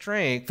lot of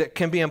strength that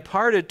can be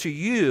imparted to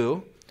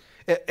you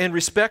in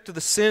respect to the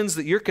sins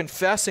that you're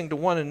confessing to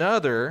one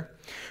another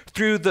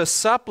through the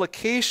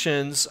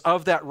supplications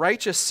of that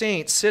righteous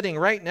saint sitting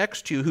right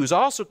next to you who's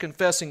also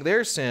confessing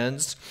their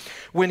sins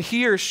when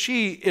he or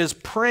she is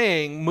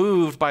praying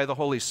moved by the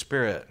Holy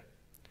Spirit.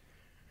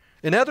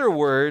 In other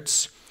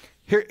words,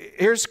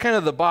 here's kind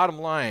of the bottom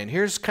line.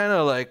 Here's kind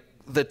of like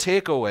the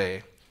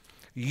takeaway.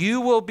 You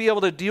will be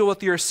able to deal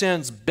with your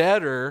sins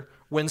better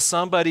when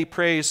somebody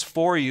prays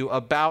for you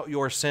about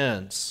your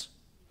sins.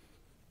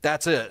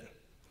 That's it.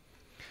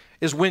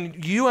 Is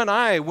when you and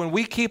I, when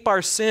we keep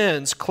our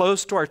sins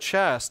close to our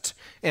chest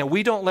and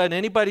we don't let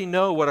anybody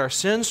know what our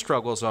sin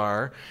struggles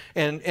are,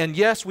 and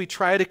yes, we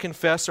try to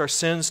confess our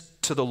sins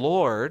to the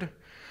Lord,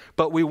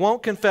 but we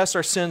won't confess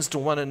our sins to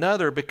one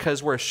another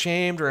because we're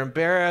ashamed or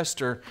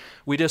embarrassed, or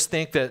we just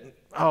think that,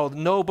 oh,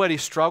 nobody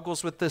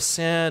struggles with this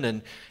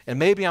sin, and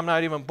maybe I'm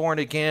not even born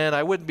again.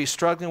 I wouldn't be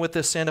struggling with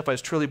this sin if I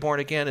was truly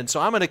born again, and so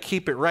I'm going to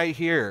keep it right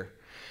here.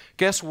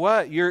 Guess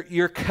what?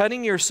 You're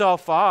cutting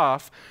yourself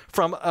off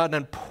from an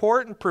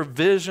important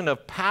provision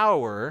of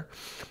power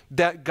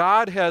that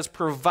God has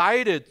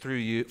provided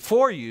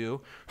for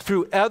you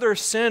through other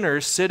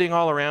sinners sitting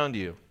all around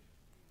you.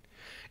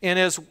 And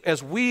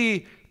as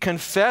we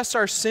confess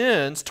our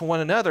sins to one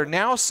another,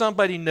 now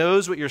somebody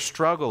knows what your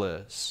struggle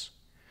is.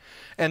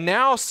 And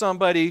now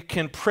somebody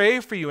can pray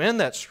for you in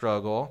that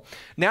struggle.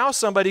 Now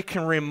somebody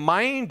can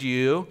remind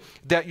you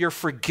that you're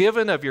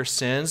forgiven of your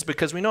sins,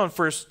 because we know in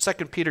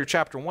 2 Peter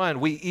chapter 1,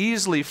 we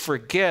easily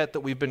forget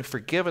that we've been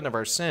forgiven of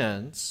our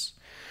sins.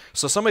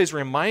 So somebody's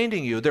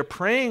reminding you, they're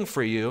praying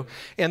for you,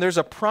 and there's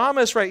a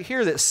promise right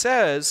here that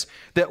says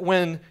that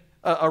when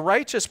a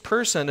righteous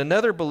person,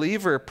 another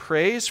believer,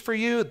 prays for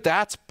you,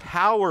 that's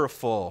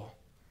powerful.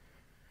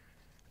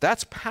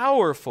 That's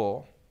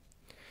powerful.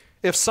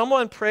 If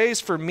someone prays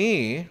for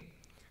me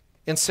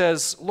and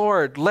says,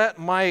 Lord, let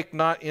Mike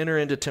not enter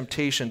into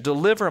temptation,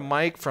 deliver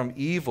Mike from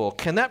evil,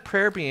 can that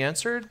prayer be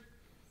answered?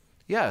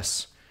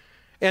 Yes.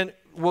 And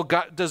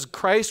does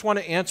Christ want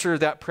to answer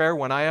that prayer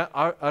when I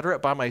utter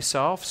it by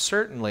myself?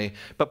 Certainly.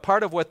 But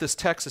part of what this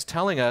text is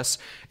telling us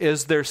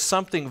is there's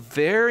something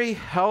very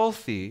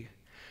healthy,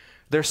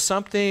 there's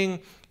something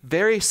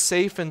very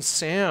safe and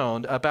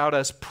sound about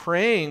us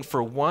praying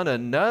for one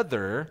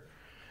another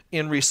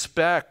in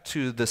respect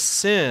to the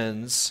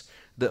sins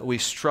that we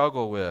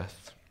struggle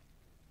with.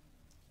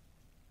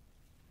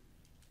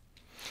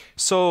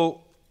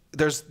 So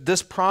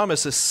this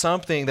promise is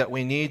something that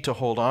we need to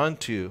hold on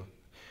to.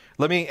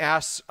 Let me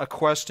ask a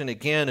question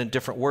again in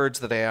different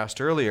words that I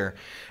asked earlier.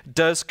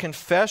 Does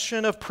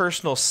confession of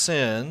personal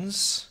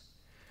sins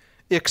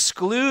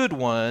exclude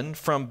one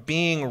from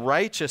being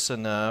righteous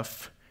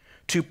enough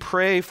to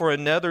pray for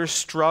another's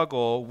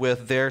struggle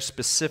with their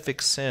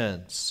specific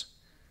sins?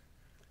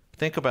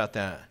 Think about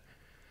that.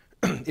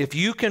 If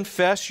you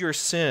confess your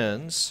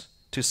sins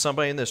to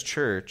somebody in this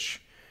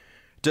church,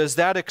 does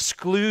that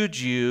exclude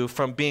you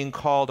from being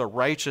called a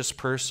righteous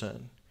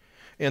person?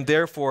 And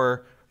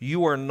therefore,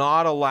 you are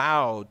not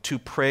allowed to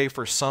pray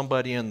for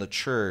somebody in the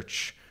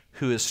church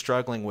who is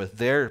struggling with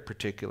their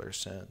particular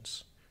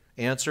sins?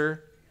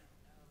 Answer,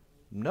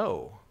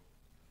 no.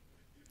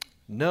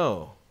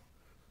 No.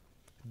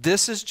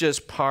 This is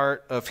just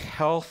part of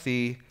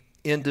healthy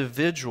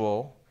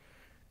individual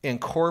and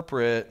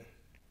corporate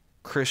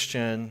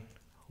Christian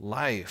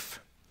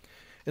life.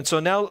 And so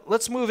now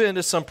let's move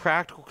into some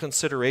practical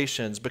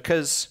considerations,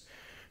 because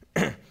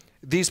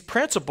these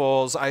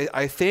principles,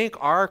 I think,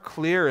 are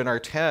clear in our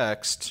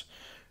text.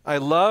 I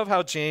love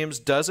how James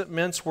doesn't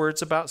mince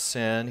words about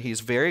sin.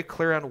 He's very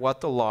clear on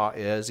what the law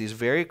is. He's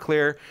very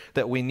clear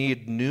that we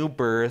need new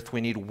birth.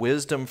 We need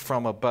wisdom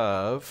from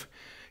above.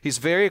 He's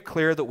very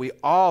clear that we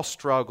all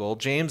struggle.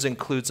 James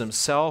includes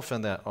himself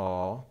in that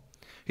all.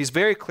 He's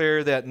very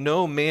clear that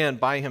no man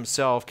by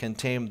himself can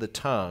tame the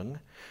tongue.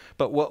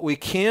 But what we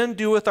can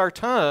do with our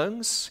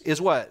tongues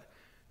is what?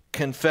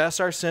 Confess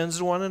our sins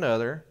to one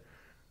another.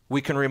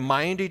 We can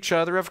remind each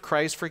other of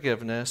Christ's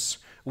forgiveness.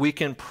 We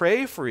can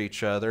pray for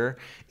each other.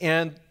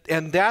 And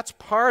that's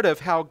part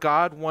of how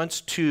God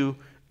wants to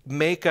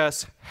make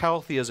us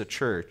healthy as a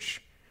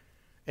church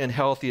and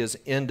healthy as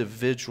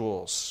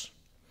individuals.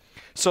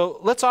 So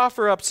let's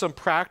offer up some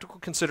practical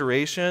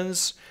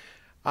considerations.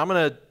 I'm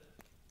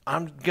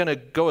gonna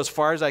go as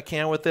far as I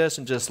can with this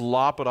and just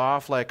lop it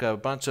off like a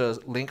bunch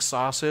of link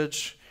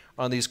sausage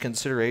on these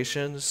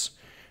considerations.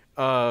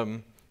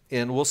 And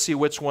we'll see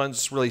which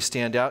ones really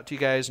stand out to you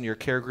guys in your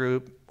care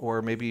group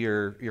or maybe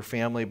your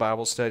family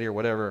Bible study or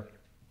whatever.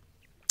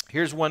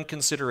 Here's one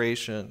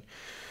consideration.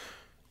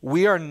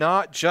 We are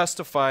not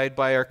justified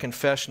by our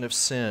confession of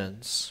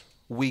sins.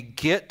 We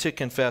get to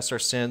confess our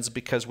sins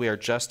because we are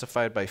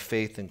justified by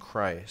faith in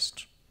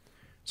Christ.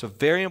 It's a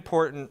very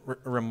important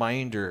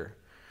reminder.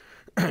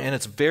 And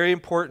it's very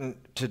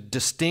important to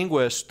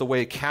distinguish the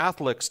way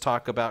Catholics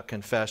talk about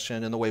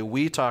confession and the way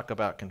we talk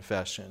about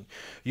confession.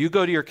 You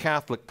go to your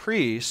Catholic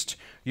priest,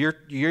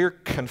 you're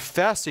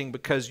confessing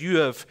because you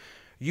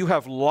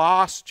have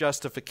lost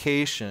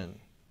justification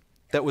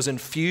that was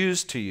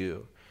infused to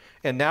you.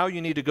 And now you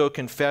need to go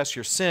confess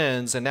your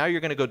sins, and now you're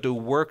going to go do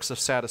works of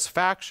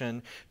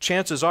satisfaction.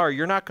 Chances are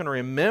you're not going to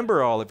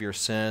remember all of your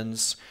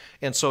sins,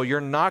 and so you're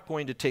not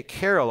going to take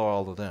care of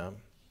all of them.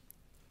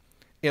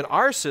 In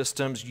our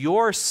systems,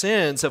 your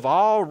sins have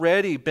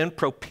already been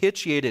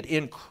propitiated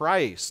in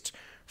Christ,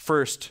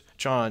 1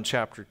 John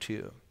chapter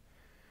 2.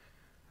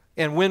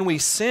 And when we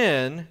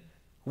sin,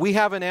 we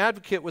have an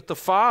advocate with the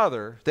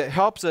Father that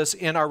helps us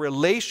in our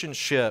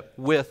relationship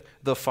with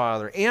the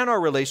Father and our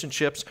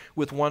relationships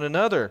with one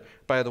another,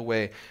 by the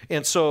way.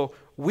 And so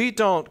we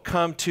don't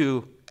come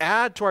to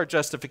add to our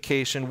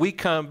justification. We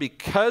come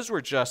because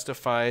we're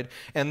justified,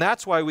 and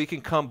that's why we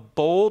can come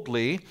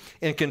boldly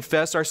and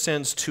confess our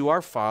sins to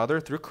our Father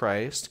through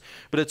Christ.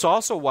 But it's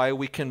also why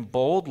we can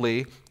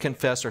boldly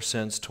confess our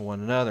sins to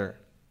one another.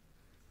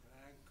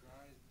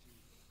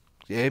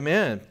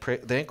 Amen.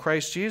 Thank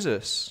Christ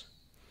Jesus.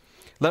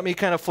 Let me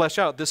kind of flesh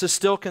out. This is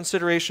still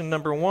consideration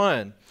number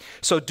one.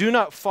 So do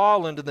not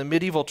fall into the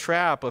medieval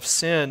trap of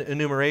sin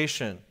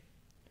enumeration.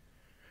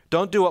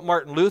 Don't do what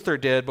Martin Luther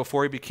did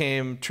before he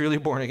became truly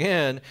born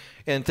again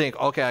and think,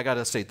 okay, I got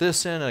to say this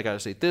sin, I got to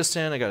say this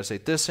sin, I got to say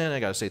this sin, I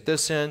got to say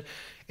this sin.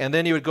 And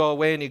then he would go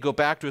away and he'd go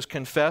back to his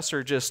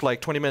confessor just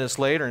like 20 minutes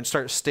later and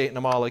start stating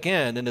them all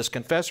again. And his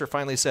confessor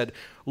finally said,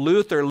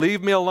 Luther,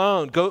 leave me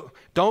alone.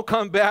 Don't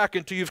come back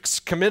until you've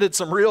committed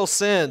some real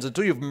sins,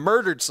 until you've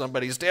murdered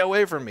somebody. Stay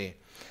away from me.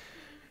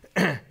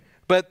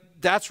 But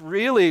that's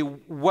really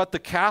what the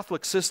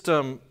Catholic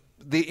system,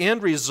 the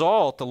end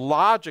result, the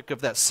logic of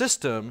that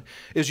system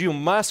is you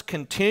must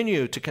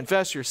continue to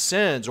confess your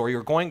sins or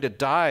you're going to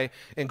die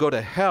and go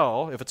to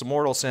hell if it's a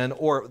mortal sin,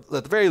 or at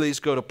the very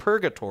least go to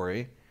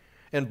purgatory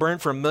and burn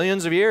for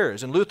millions of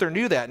years. And Luther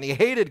knew that and he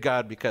hated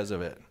God because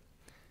of it.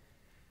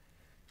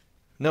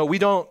 No, we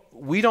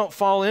don't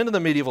fall into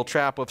the medieval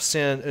trap of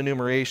sin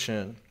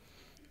enumeration.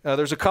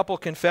 There's a couple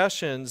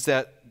confessions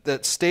that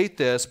state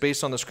this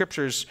based on the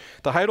scriptures.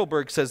 The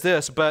Heidelberg says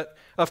this, but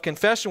of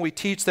confession we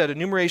teach that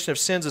enumeration of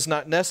sins is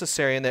not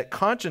necessary and that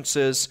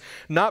consciences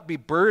not be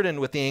burdened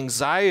with the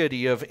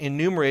anxiety of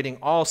enumerating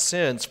all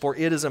sins, for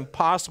it is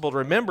impossible to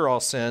remember all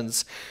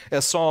sins,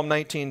 as Psalm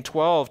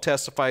 19:12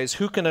 testifies,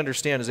 who can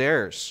understand his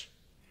errors?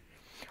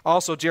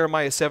 Also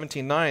Jeremiah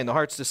 17:9, the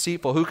heart's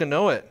deceitful, who can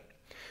know it?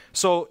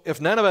 So if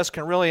none of us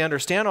can really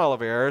understand all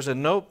of our errors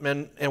and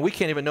we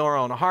can't even know our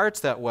own hearts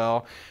that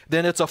well,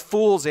 then it's a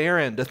fool's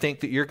errand to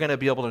think that you're going to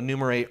be able to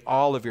enumerate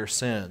all of your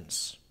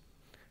sins.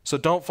 So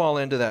don't fall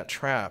into that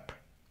trap.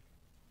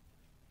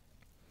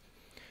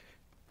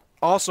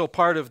 Also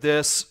part of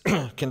this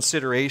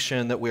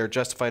consideration that we are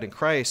justified in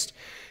Christ,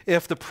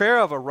 if the prayer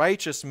of a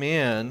righteous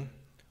man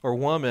or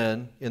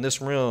woman in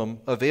this room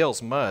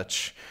avails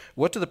much,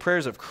 what do the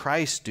prayers of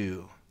Christ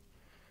do?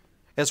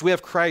 As we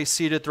have Christ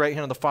seated at the right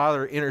hand of the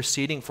Father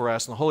interceding for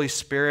us, and the Holy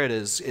Spirit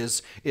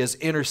is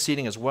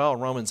interceding as well,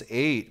 Romans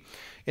 8.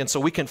 And so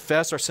we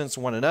confess our sins to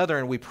one another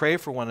and we pray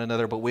for one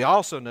another, but we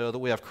also know that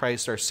we have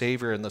Christ our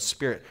Savior and the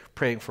Spirit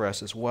praying for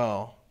us as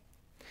well.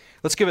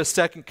 Let's give a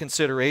second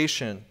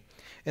consideration,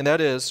 and that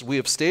is, we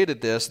have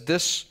stated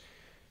this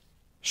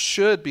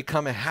should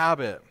become a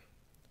habit.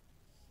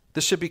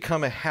 This should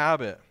become a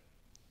habit.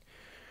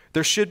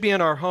 There should be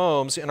in our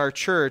homes, in our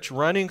church,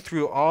 running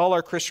through all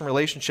our Christian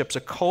relationships, a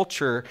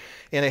culture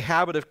and a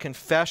habit of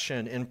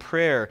confession and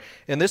prayer.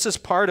 And this is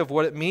part of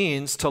what it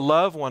means to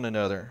love one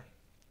another.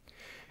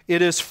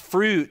 It is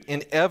fruit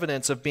and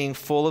evidence of being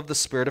full of the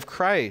Spirit of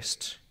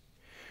Christ.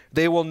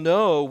 They will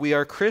know we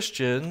are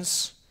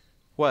Christians,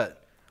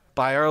 what?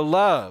 By our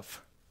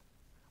love.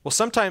 Well,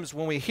 sometimes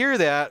when we hear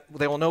that,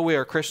 they will know we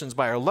are Christians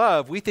by our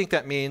love, we think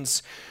that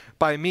means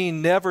by me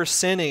never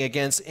sinning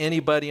against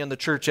anybody in the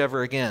church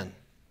ever again.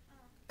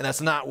 And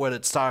that's not what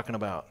it's talking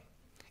about.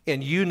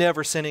 and you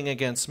never sinning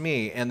against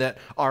me, and that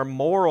our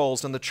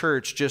morals in the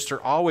church just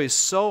are always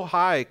so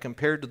high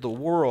compared to the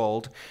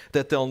world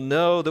that they'll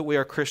know that we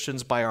are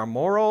Christians by our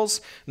morals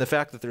and the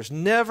fact that there's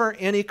never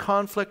any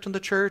conflict in the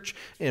church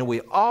and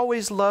we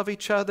always love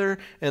each other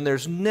and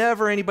there's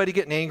never anybody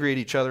getting angry at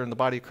each other in the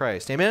body of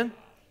Christ. Amen?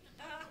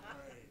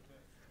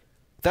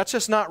 That's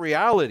just not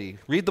reality.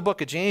 Read the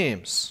book of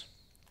James.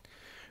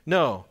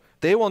 No,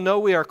 they will know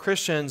we are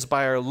Christians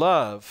by our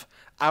love,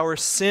 our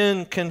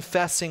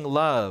sin-confessing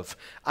love,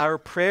 our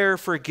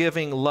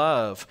prayer-forgiving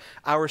love,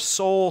 our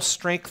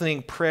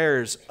soul-strengthening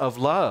prayers of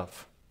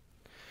love.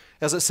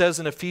 As it says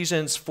in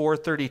Ephesians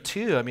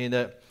 4:32, I mean,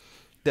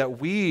 that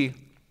we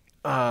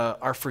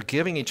are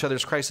forgiving each other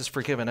as Christ has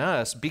forgiven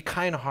us. Be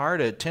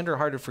kind-hearted,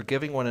 tender-hearted,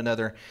 forgiving one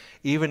another,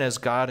 even as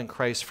God in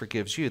Christ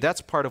forgives you.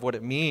 That's part of what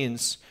it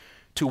means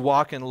to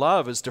walk in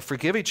love, is to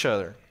forgive each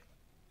other.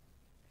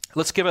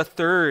 Let's give a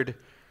third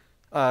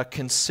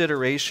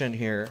consideration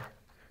here.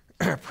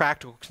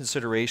 Practical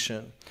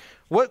consideration.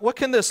 What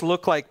can this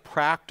look like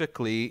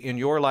practically in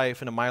your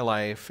life and in my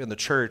life, in the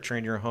church or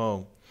in your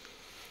home?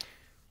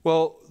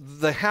 Well,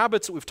 the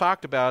habits that we've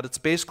talked about, it's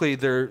basically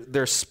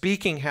they're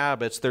speaking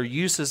habits, they're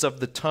uses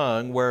of the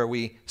tongue where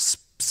we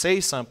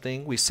say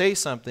something, we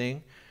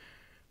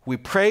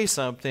pray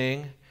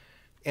something,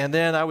 and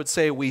then I would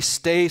say we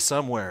stay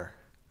somewhere.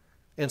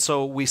 And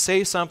so we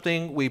say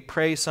something, we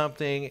pray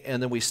something,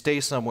 and then we stay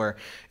somewhere.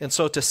 And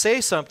so to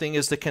say something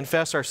is to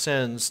confess our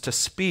sins, to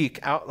speak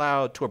out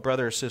loud to a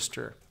brother or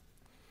sister.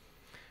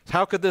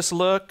 How could this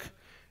look?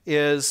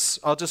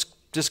 I'll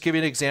just give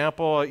you an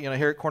example.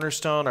 Here at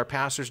Cornerstone, our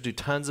pastors do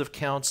tons of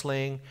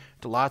counseling,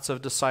 do lots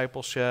of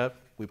discipleship.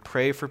 We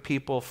pray for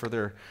people for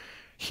their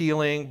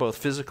healing, both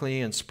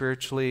physically and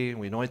spiritually.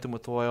 We anoint them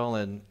with oil,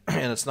 and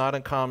it's not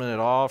uncommon at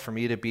all for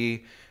me to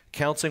be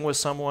counseling with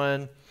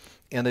someone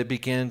and they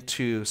begin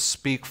to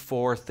speak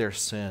forth their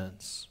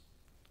sins.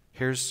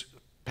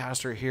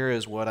 Pastor, here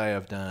is what I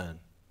have done.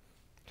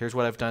 Here's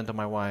what I've done to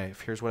my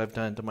wife. Here's what I've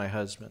done to my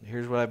husband.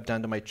 Here's what I've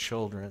done to my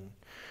children.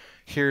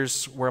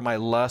 Here's where my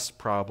lust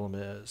problem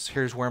is.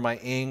 Here's where my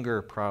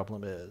anger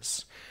problem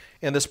is.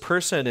 And this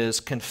person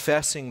is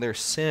confessing their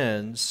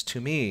sins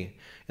to me.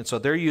 And so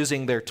they're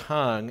using their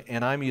tongue,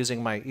 and I'm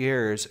using my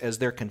ears as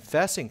they're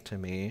confessing to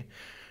me.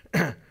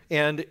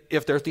 And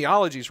if their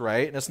theology's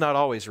right, and it's not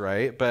always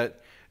right, but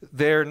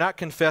they're not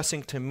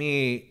confessing to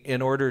me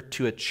in order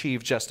to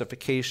achieve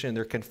justification.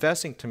 They're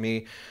confessing to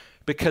me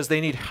because they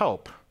need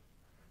help.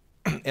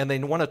 And they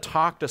want to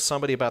talk to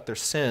somebody about their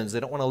sins. They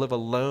don't want to live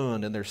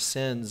alone in their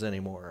sins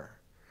anymore.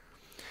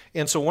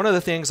 And so one of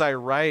the things I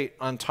write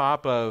on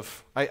top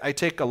of, I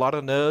take a lot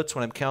of notes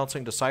when I'm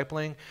counseling,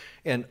 discipling,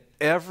 and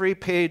every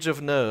page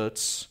of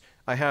notes,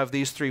 I have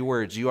these 3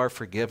 words: you are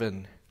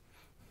forgiven.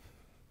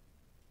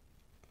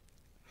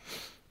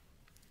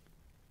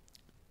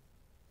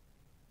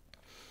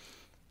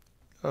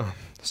 Oh,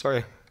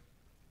 sorry.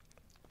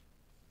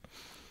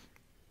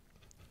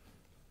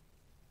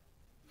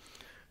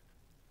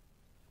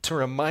 To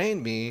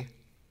remind me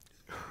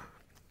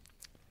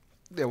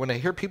that when I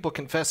hear people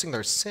confessing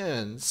their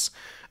sins,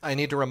 I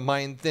need to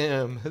remind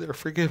them that they're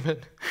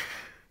forgiven.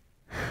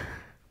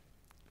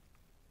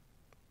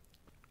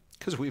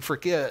 Because we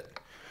forget,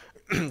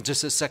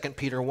 just as 2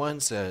 Peter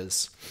 1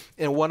 says.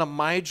 And one of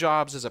my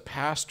jobs as a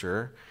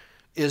pastor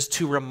is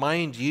to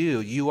remind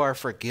you are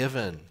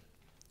forgiven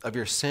of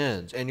your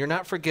sins. And you're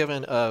not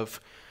forgiven of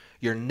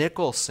your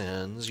nickel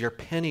sins, your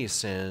penny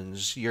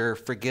sins. You're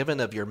forgiven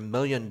of your $1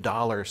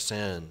 million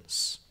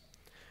sins.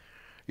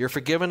 You're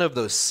forgiven of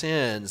those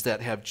sins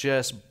that have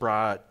just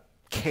brought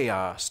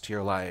chaos to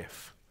your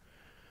life.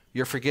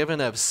 You're forgiven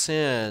of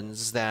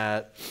sins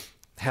that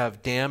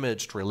have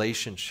damaged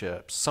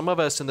relationships. Some of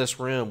us in this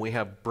room, we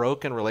have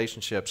broken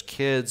relationships,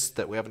 kids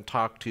that we haven't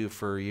talked to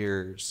for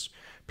years,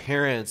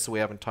 parents that we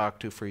haven't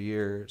talked to for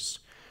years.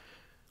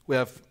 We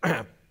have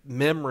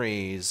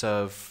memories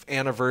of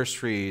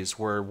anniversaries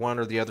where one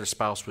or the other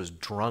spouse was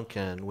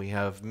drunken. We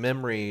have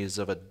memories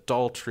of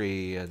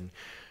adultery, and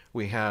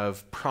we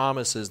have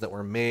promises that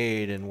were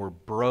made and were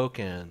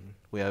broken.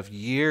 We have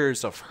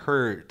years of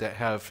hurt that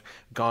have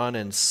gone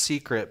in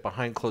secret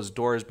behind closed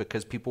doors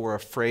because people were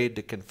afraid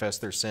to confess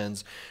their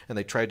sins, and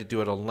they tried to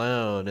do it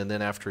alone. And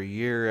then after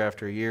year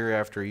after year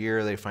after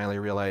year, they finally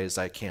realized,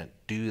 I can't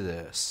do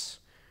this.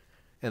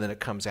 And then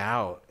it comes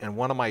out. And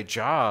one of my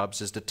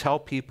jobs is to tell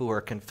people who are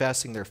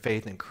confessing their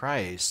faith in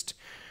Christ,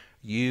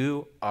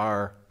 you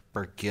are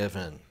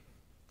forgiven.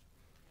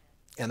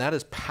 And that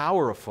is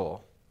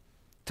powerful,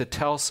 to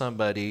tell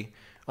somebody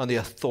on the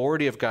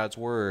authority of God's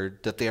word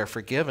that they are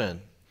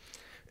forgiven.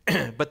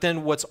 But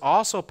then what's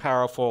also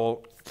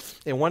powerful,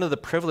 and one of the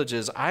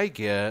privileges I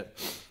get,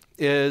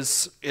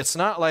 is it's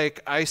not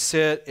like I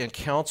sit and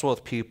counsel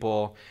with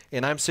people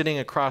and I'm sitting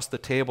across the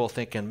table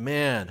thinking,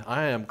 man,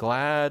 I am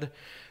glad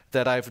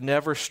that I've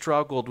never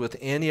struggled with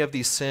any of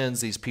these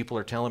sins these people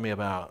are telling me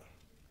about.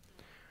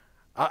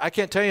 I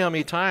can't tell you how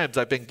many times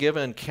I've been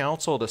given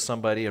counsel to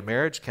somebody, a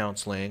marriage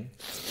counseling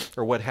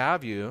or what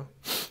have you,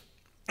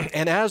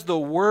 and as the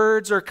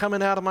words are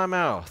coming out of my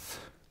mouth,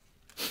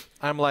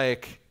 I'm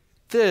like,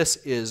 this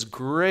is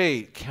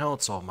great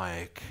counsel,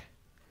 Mike.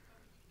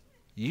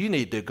 You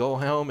need to go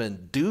home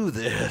and do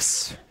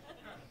this.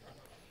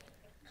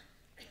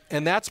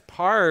 And that's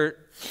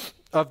part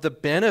of the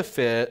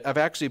benefit of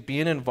actually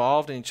being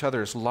involved in each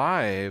other's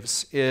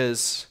lives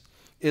is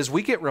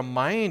we get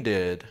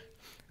reminded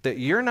that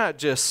you're not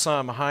just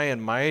some high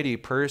and mighty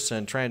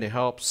person trying to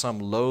help some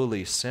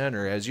lowly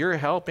sinner. As you're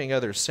helping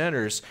other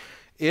sinners,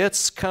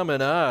 it's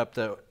coming up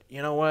that,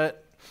 you know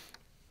what,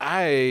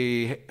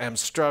 I am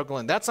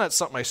struggling. That's not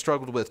something I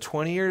struggled with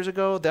 20 years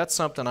ago. That's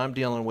something I'm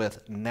dealing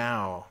with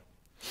now.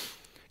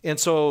 And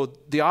so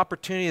the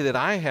opportunity that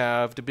I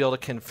have to be able to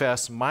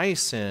confess my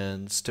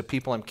sins to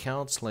people I'm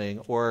counseling,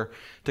 or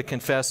to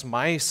confess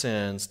my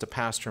sins to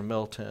Pastor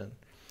Milton,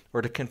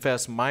 or to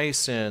confess my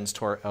sins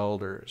to our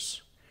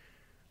elders,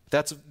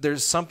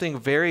 there's something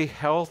very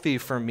healthy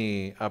for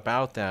me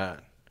about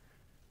that.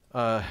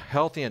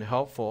 Healthy and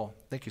helpful.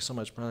 Thank you so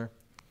much, brother.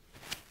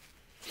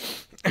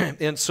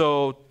 And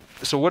so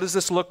what does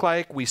this look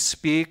like? We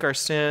speak our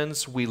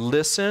sins. We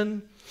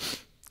listen.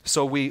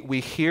 So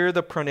we hear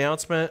the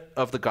pronouncement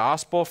of the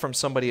gospel from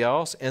somebody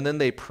else, and then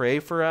they pray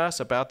for us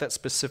about that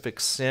specific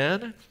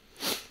sin.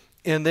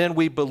 And then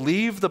we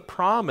believe the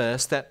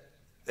promise that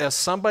as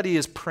somebody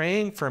is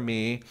praying for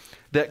me,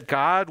 that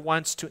God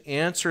wants to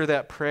answer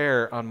that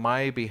prayer on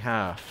my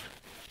behalf.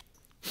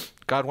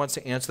 God wants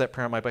to answer that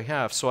prayer on my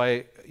behalf. So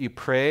you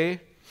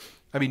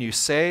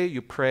say,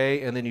 you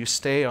pray, and then you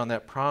stay on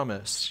that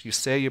promise. You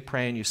say, you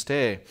pray, and you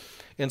stay.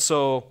 And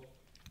so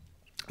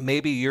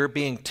maybe you're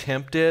being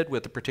tempted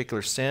with a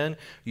particular sin.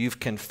 You've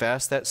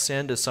confessed that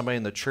sin to somebody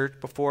in the church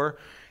before,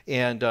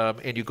 and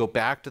you go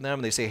back to them,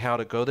 and they say, how'd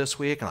it go this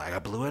week? And I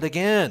blew it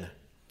again.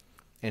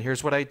 And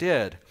here's what I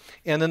did.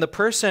 And then the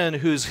person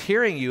who's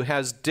hearing you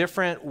has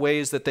different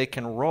ways that they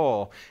can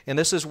roll. And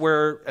this is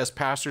where, as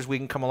pastors, we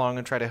can come along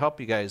and try to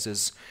help you guys,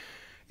 is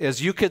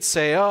you could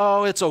say,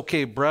 oh, it's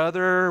okay,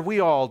 brother.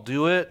 We all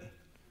do it.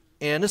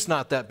 And it's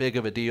not that big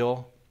of a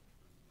deal.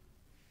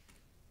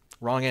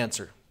 Wrong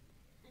answer.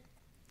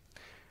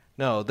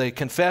 No, they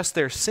confess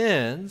their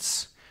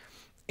sins,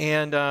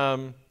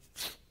 and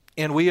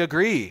we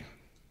agree.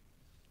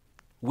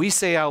 We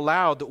say out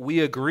loud that we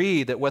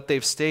agree that what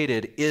they've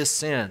stated is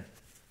sin.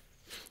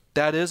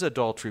 That is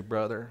adultery,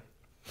 brother.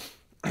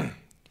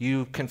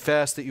 You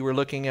confess that you were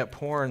looking at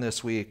porn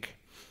this week.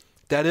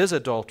 That is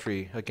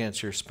adultery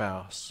against your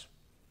spouse.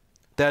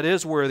 That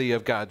is worthy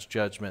of God's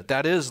judgment.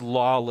 That is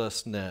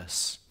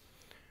lawlessness.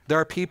 There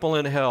are people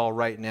in hell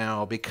right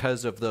now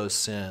because of those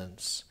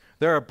sins.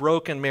 There are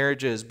broken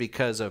marriages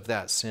because of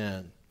that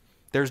sin.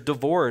 There's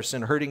divorce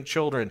and hurting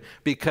children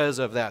because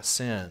of that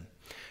sin.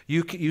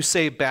 You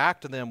say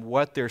back to them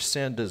what their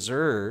sin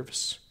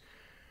deserves,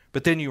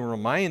 but then you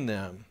remind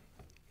them,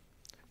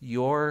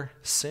 your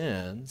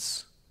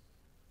sins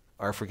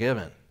are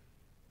forgiven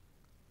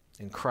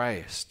in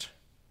Christ.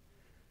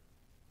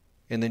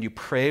 And then you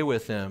pray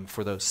with them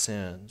for those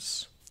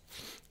sins.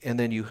 And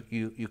then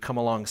you come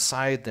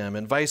alongside them,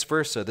 and vice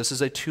versa. This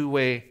is a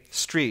two-way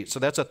street. So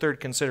that's a third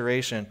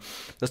consideration.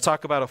 Let's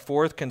talk about a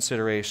fourth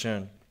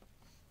consideration.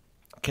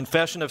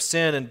 Confession of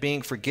sin and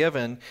being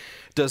forgiven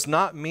does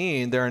not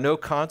mean there are no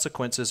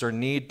consequences or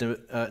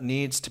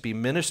needs to be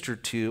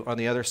ministered to on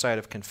the other side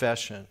of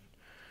confession.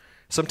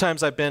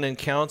 Sometimes I've been in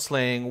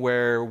counseling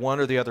where one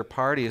or the other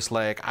party is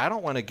like, I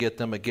don't want to get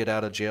them a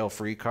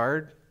get-out-of-jail-free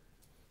card.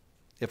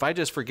 If I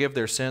just forgive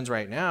their sins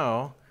right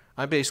now,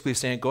 I'm basically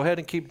saying, go ahead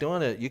and keep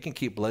doing it. You can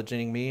keep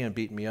bludgeoning me and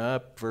beating me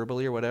up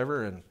verbally or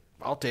whatever, and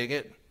I'll take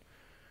it.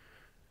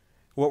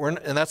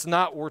 And that's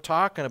not what we're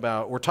talking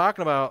about. We're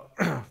talking about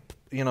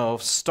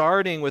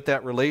starting with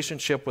that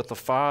relationship with the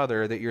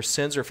Father, that your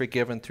sins are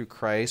forgiven through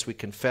Christ. We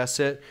confess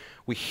it.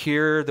 We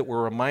hear that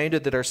we're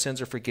reminded that our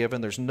sins are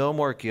forgiven. There's no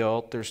more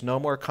guilt. There's no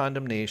more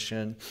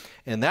condemnation.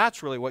 And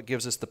that's really what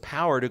gives us the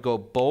power to go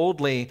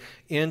boldly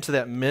into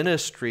that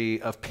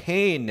ministry of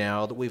pain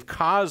now that we've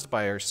caused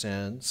by our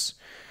sins.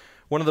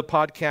 One of the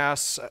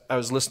podcasts I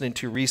was listening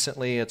to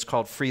recently, it's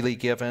called Freely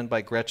Given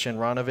by Gretchen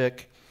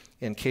Ronovic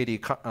and Katie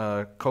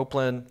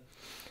Copeland.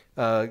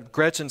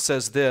 Gretchen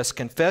says this: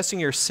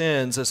 confessing your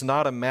sins is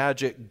not a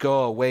magic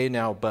go away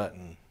now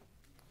button.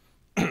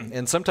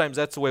 And sometimes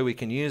that's the way we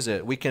can use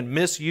it. We can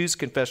misuse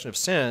confession of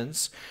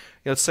sins.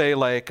 Let's say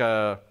like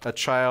a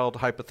child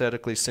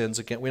hypothetically sins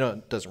against, we know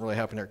it doesn't really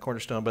happen here at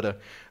Cornerstone, but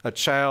a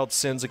child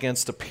sins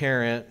against a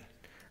parent,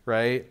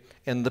 right?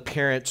 And the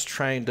parent's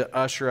trying to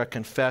usher a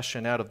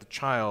confession out of the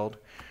child,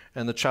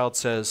 and the child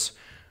says,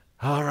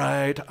 all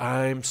right,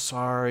 I'm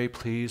sorry,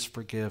 please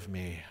forgive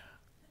me.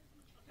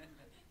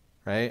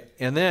 Right?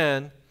 And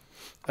then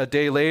a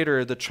day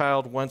later, the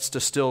child wants to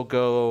still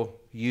go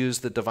use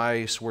the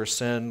device where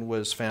sin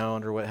was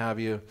found or what have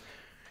you.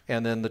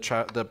 And then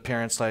the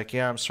parent's like,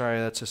 yeah, I'm sorry,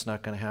 that's just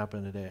not going to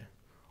happen today.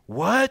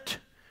 What?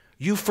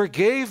 You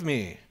forgave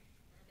me.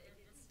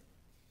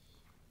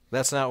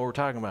 That's not what we're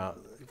talking about.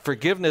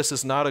 Forgiveness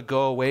is not a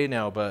go away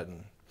now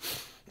button.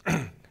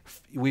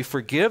 we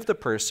forgive the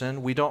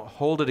person. We don't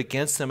hold it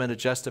against them in a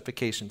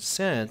justification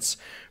sense,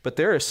 but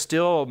there is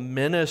still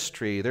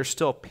ministry. There's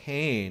still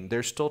pain.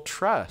 There's still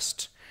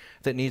trust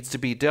that needs to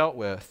be dealt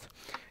with.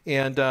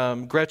 And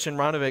Gretchen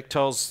Ronevik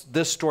tells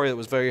this story that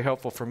was very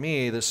helpful for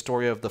me, this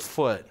story of the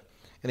foot.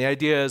 And the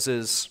idea is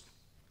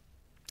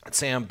let's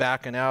say I'm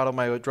backing out of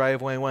my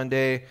driveway one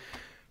day.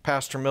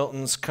 Pastor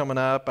Milton's coming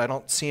up. I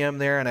don't see him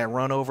there, and I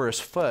run over his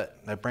foot.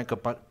 I break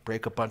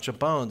a bunch of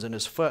bones in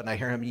his foot, and I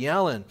hear him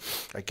yelling.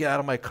 I get out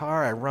of my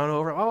car. I run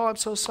over. Oh, I'm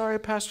so sorry,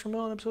 Pastor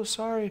Milton. I'm so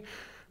sorry.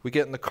 We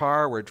get in the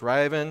car. We're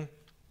driving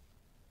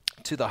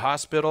to the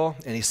hospital,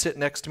 and he's sitting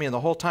next to me, and the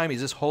whole time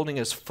he's just holding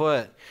his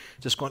foot,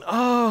 just going,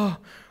 oh,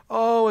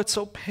 it's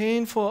so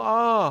painful.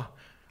 Oh.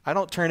 I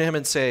don't turn to him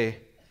and say,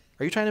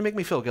 are you trying to make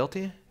me feel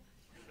guilty?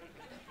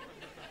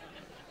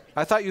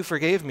 I thought you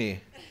forgave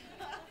me.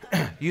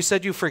 You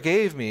said you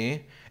forgave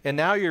me, and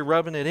now you're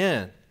rubbing it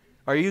in.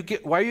 Why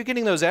are you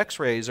getting those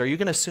x-rays? Are you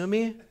going to sue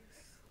me?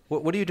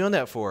 What are you doing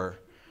that for?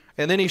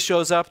 And then he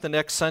shows up the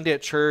next Sunday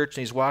at church,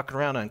 and he's walking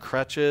around on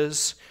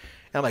crutches.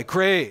 And I'm like,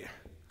 great.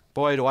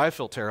 Boy, do I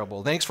feel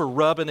terrible. Thanks for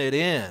rubbing it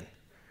in.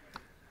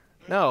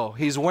 No,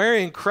 he's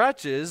wearing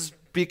crutches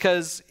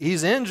because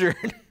he's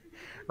injured,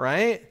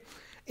 right?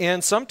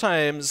 And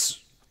sometimes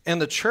in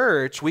the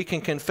church, we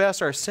can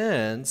confess our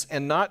sins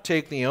and not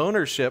take the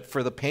ownership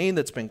for the pain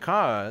that's been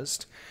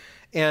caused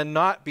and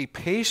not be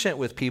patient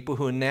with people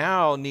who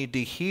now need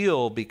to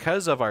heal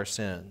because of our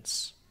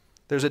sins.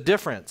 There's a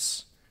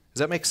difference. Does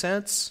that make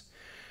sense?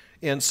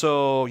 And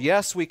so,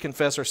 yes, we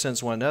confess our sins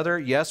to one another.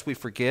 Yes, we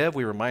forgive.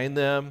 We remind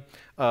them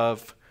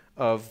of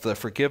the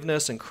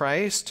forgiveness in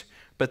Christ.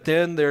 But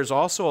then there's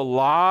also a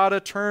lot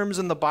of terms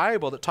in the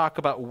Bible that talk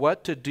about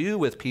what to do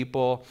with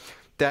people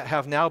that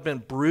have now been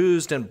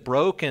bruised and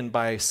broken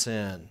by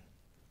sin.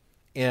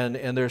 And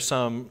there's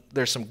some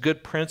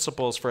good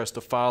principles for us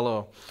to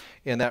follow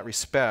in that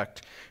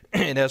respect.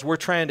 And as we're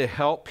trying to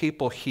help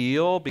people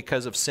heal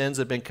because of sins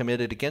that have been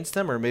committed against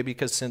them, or maybe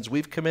because sins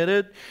we've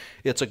committed,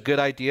 it's a good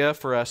idea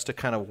for us to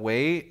kind of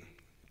wait,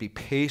 be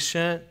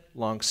patient,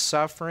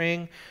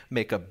 long-suffering,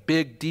 make a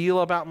big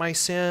deal about my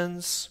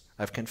sins.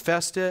 I've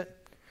confessed it.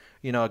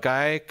 You know, a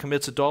guy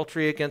commits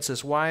adultery against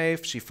his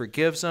wife. She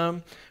forgives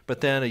him.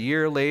 But then a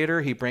year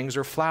later, he brings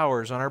her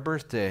flowers on her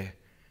birthday.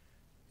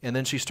 And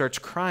then she starts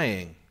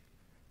crying.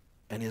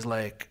 And he's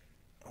like,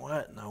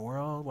 what in the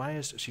world?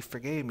 She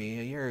forgave me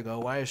a year ago.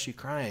 Why is she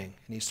crying?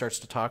 And he starts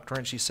to talk to her,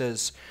 and she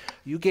says,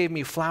 you gave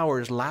me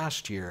flowers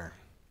last year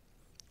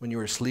when you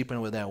were sleeping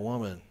with that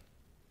woman.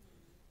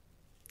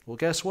 Well,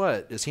 guess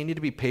what? Does he need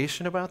to be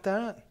patient about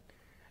that?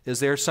 Is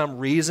there some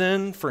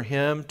reason for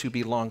him to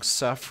be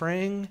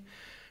long-suffering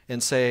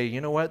and say,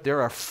 you know what,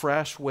 there are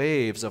fresh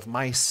waves of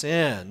my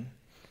sin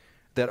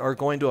that are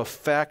going to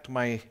affect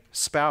my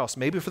spouse,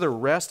 maybe for the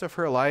rest of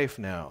her life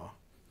now.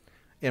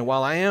 And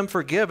while I am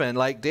forgiven,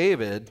 like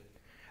David,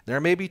 there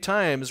may be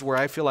times where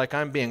I feel like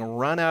I'm being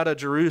run out of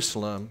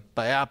Jerusalem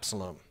by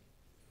Absalom,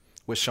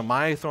 with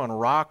Shimei throwing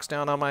rocks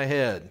down on my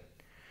head.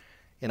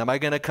 And am I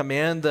going to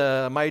command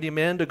the mighty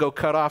men to go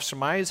cut off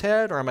Shimei's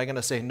head, or am I going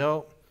to say,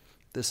 no,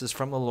 this is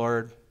from the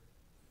Lord.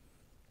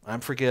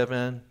 I'm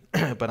forgiven,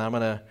 but I'm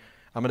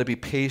going to be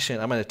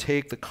patient. I'm going to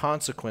take the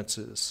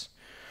consequences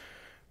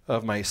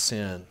of my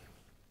sin.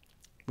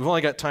 We've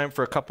only got time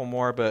for a couple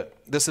more, but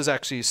this is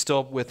actually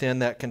still within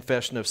that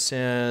confession of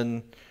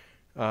sin,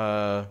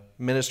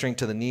 ministering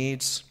to the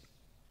needs.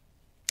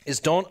 Is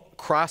don't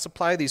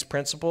cross-apply these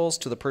principles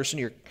to the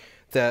person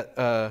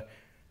that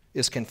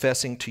is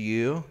confessing to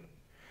you.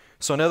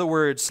 So in other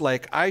words,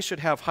 like I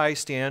should have high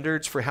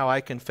standards for how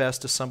I confess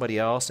to somebody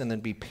else and then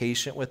be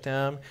patient with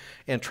them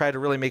and try to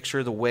really make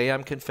sure the way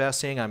I'm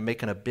confessing, I'm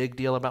making a big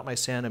deal about my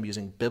sin, I'm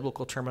using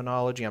biblical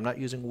terminology, I'm not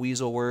using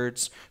weasel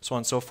words, so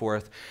on and so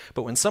forth.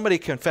 But when somebody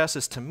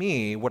confesses to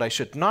me, what I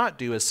should not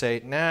do is say,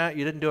 nah,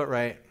 you didn't do it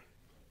right.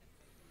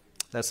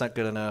 That's not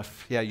good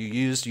enough. Yeah,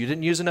 you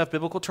didn't use enough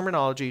biblical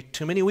terminology,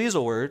 too many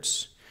weasel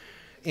words,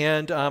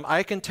 and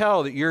I can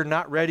tell that you're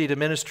not ready to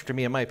minister to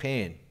me in my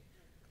pain.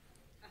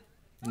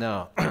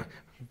 No.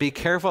 Be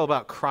careful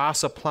about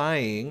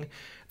cross-applying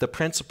the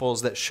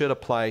principles that should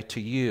apply to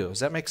you.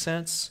 Does that make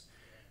sense?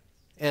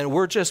 And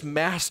we're just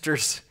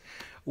masters.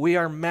 We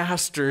are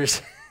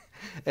masters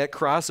at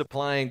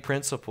cross-applying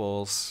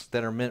principles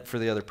that are meant for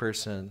the other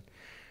person.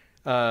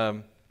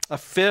 A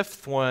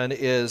fifth one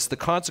is the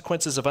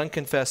consequences of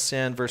unconfessed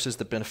sin versus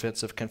the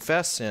benefits of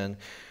confessed sin.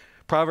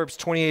 Proverbs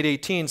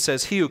 28:18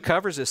 says, he who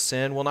covers his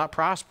sin will not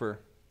prosper,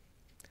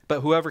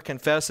 but whoever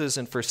confesses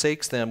and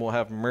forsakes them will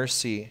have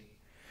mercy.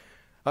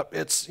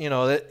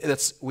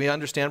 We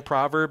understand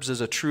Proverbs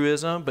as a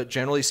truism, but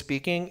generally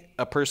speaking,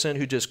 a person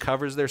who just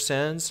covers their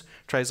sins,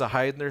 tries to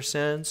hide their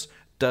sins,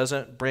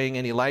 doesn't bring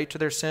any light to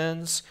their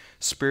sins,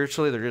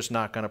 spiritually, they're just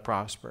not going to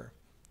prosper.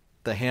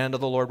 The hand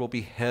of the Lord will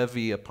be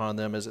heavy upon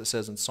them, as it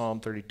says in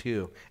Psalm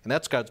 32. And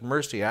that's God's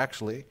mercy,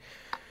 actually.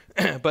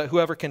 But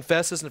whoever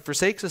confesses and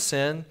forsakes a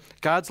sin,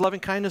 God's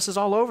loving kindness is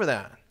all over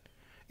that.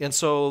 And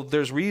so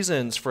there's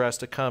reasons for us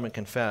to come and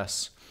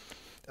confess.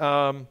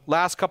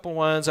 Last couple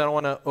ones. I don't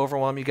want to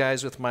overwhelm you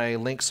guys with my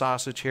link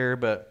sausage here,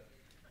 but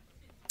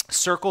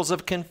circles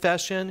of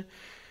confession.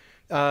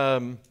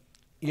 There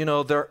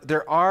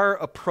are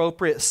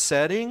appropriate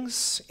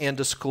settings and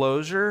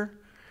disclosure.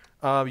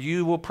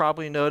 You will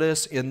probably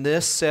notice in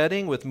this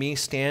setting with me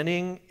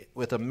standing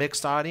with a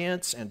mixed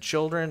audience and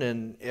children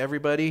and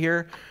everybody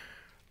here,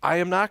 I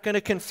am not going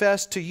to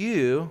confess to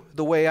you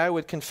the way I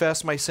would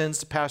confess my sins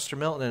to Pastor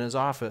Milton in his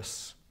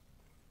office.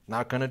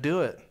 Not going to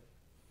do it.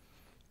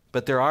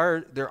 But there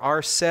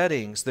are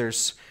settings.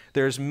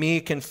 There's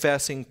me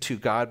confessing to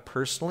God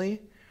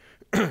personally.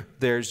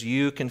 There's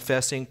you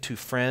confessing to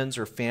friends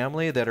or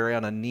family that are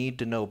on a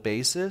need-to-know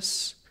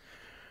basis.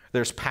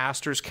 There's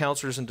pastors,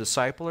 counselors, and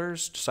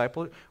disciplers.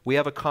 We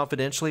have a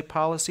confidentiality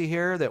policy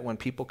here that when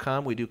people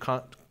come, we do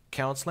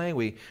counseling.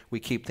 We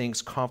keep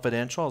things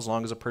confidential as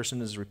long as a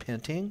person is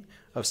repenting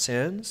of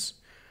sins,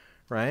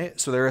 right?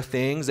 So there are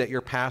things that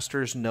your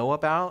pastors know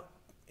about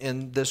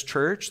in this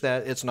church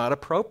that it's not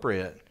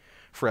appropriate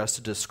for us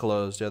to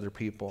disclose to other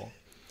people.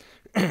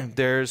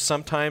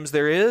 Sometimes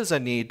there is a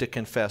need to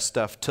confess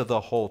stuff to the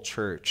whole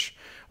church.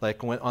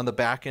 Like on the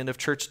back end of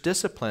church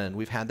discipline,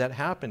 we've had that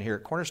happen here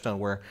at Cornerstone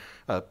where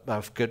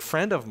a good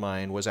friend of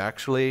mine was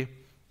actually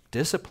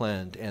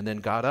disciplined and then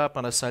got up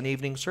on a Sunday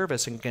evening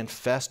service and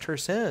confessed her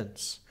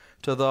sins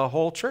to the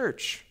whole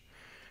church.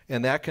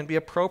 And that can be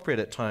appropriate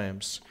at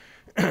times.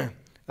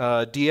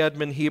 D.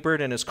 Edmund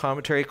Hebert in his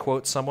commentary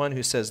quotes someone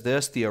who says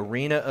this: the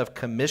arena of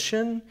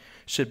commission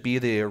should be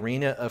the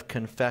arena of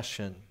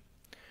confession.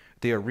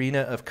 The arena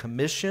of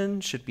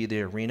commission should be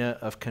the arena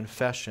of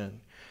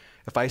confession.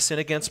 If I sin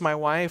against my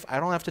wife, I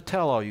don't have to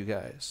tell all you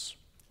guys.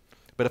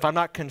 But if I'm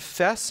not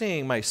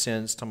confessing my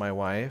sins to my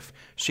wife,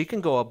 she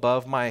can go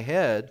above my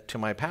head to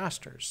my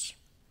pastors,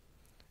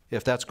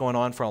 if that's going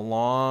on for a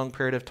long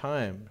period of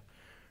time.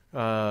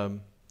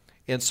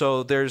 And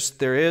so there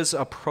is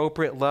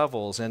appropriate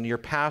levels, and your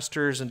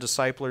pastors and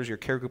disciplers, your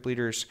care group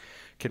leaders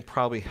can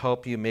probably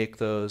help you make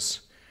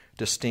those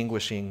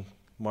distinguishing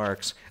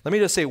marks. Let me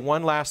just say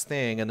one last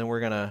thing, and then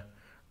we're going to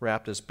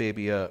wrap this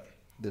baby up,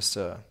 this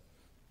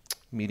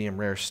medium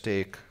rare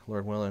steak,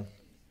 Lord willing.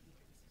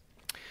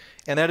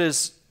 And that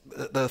is,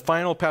 the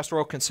final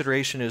pastoral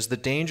consideration is the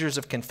dangers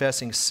of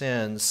confessing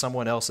sins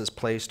someone else has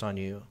placed on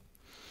you.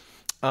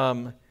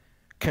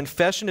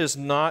 Confession is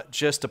not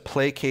just to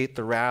placate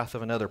the wrath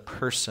of another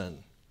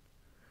person.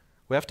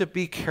 We have to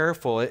be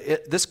careful.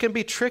 This can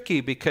be tricky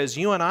because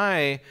you and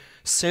I,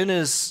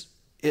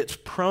 it's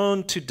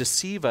prone to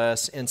deceive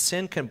us, and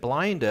sin can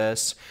blind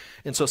us.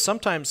 And so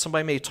sometimes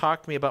somebody may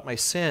talk to me about my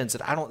sins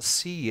that I don't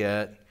see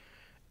yet,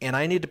 and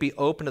I need to be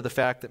open to the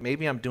fact that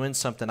maybe I'm doing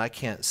something I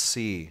can't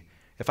see.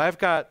 If I've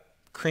got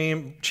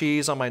cream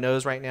cheese on my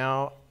nose right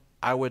now,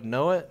 I would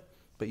know it,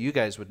 but you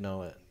guys would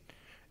know it.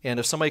 And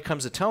if somebody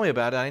comes to tell me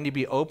about it, I need to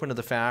be open to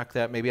the fact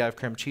that maybe I have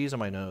cream cheese on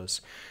my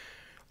nose.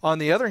 On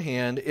the other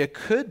hand, it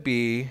could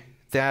be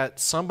that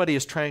somebody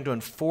is trying to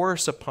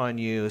enforce upon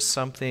you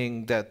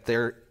something that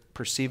they're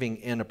perceiving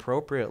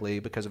inappropriately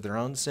because of their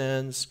own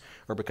sins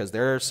or because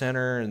they're a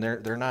sinner and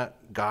they're not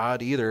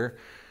God either.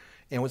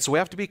 And so we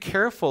have to be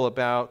careful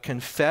about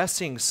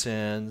confessing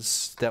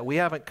sins that we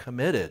haven't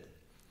committed.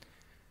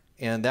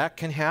 And that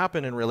can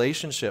happen in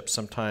relationships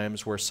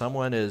sometimes where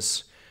someone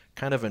is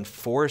kind of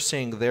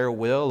enforcing their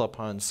will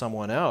upon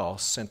someone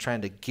else and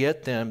trying to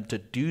get them to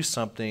do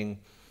something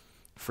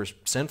for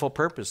sinful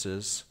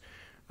purposes,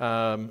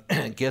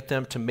 and get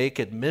them to make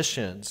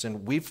admissions.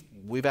 And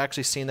we've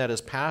actually seen that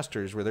as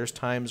pastors, where there's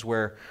times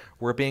where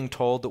we're being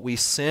told that we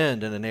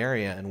sinned in an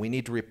area and we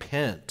need to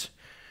repent.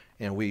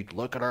 And we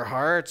look at our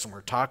hearts and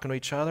we're talking to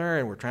each other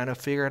and we're trying to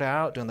figure it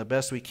out, doing the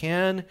best we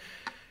can.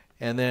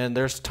 And then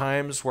there's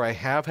times where I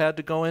have had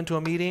to go into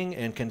a meeting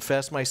and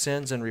confess my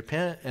sins and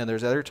repent. And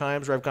there's other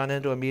times where I've gone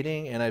into a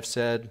meeting and I've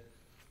said,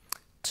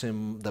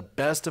 to the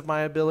best of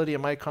my ability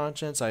and my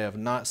conscience, I have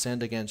not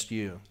sinned against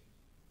you.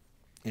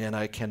 And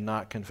I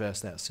cannot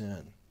confess that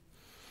sin.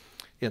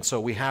 And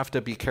so we have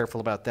to be careful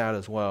about that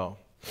as well.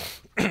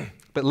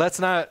 But let's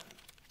not,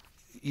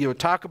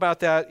 talk about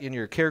that in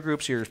your care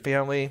groups, your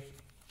family.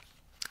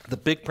 The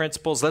big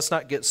principles, let's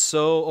not get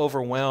so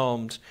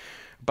overwhelmed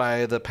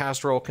by the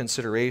pastoral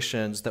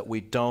considerations that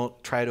we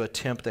don't try to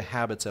attempt the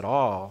habits at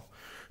all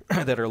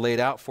that are laid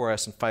out for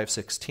us in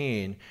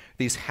 5:16.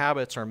 These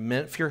habits are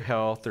meant for your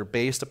health. They're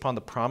based upon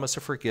the promise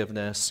of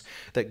forgiveness,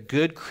 that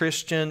good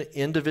Christian,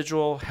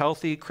 individual,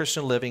 healthy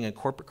Christian living and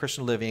corporate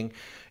Christian living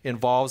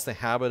involves the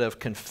habit of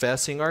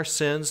confessing our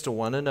sins to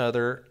one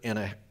another in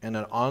an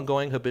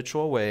ongoing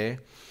habitual way,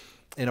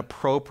 in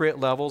appropriate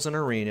levels and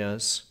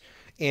arenas,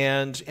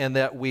 and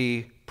that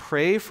we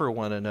pray for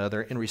one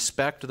another in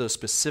respect to those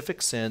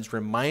specific sins,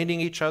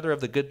 reminding each other of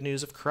the good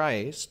news of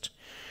Christ,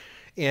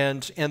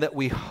 and that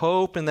we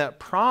hope in that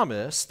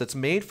promise that's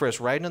made for us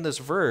right in this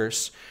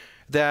verse,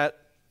 that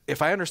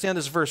if I understand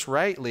this verse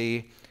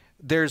rightly,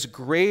 there's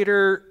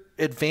greater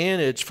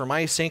advantage for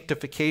my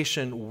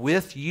sanctification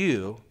with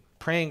you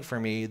praying for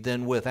me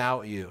than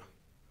without you.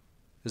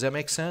 Does that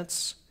make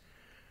sense?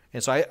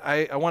 And so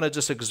I want to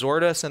just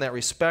exhort us in that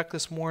respect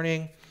this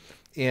morning.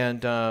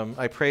 And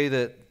I pray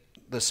that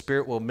the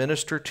Spirit will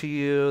minister to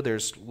you.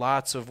 There's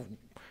lots of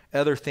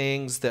other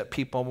things that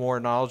people more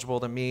knowledgeable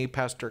than me,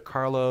 Pastor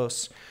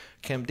Carlos,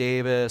 Kim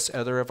Davis,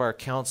 other of our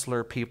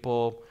counselor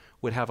people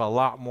would have a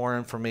lot more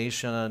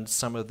information on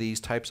some of these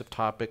types of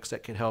topics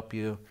that could help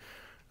you.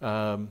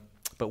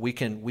 But we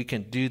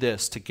can do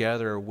this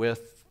together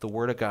with the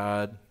Word of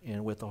God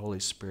and with the Holy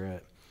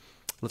Spirit.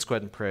 Let's go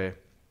ahead and pray.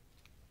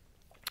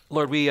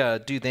 Lord, we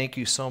do thank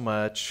you so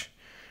much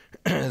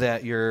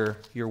that your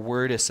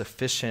Word is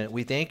sufficient.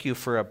 We thank you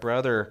for a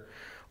brother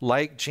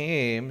like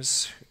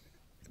James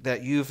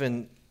that you've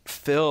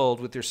filled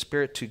with your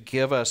Spirit to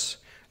give us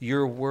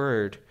your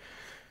Word,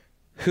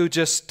 who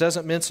just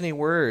doesn't mince any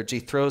words. He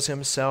throws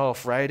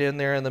himself right in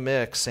there in the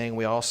mix, saying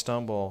we all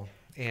stumble.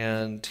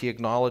 And he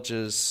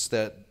acknowledges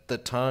that the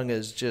tongue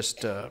is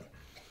just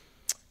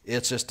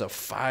it's just a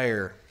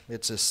fire.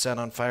 It's just set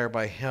on fire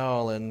by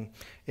hell, and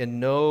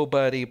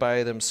nobody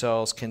by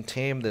themselves can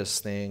tame this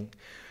thing.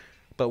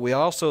 But we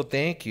also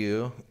thank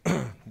you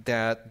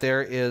that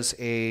there is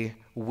a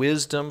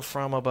wisdom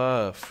from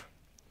above.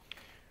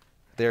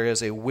 There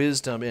is a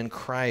wisdom in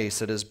Christ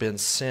that has been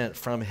sent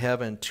from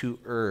heaven to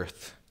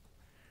earth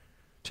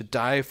to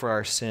die for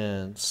our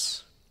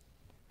sins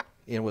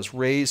and was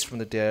raised from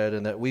the dead,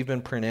 and that we've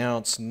been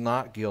pronounced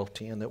not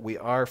guilty, and that we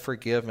are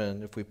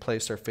forgiven if we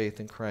place our faith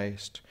in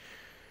Christ.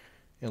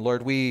 And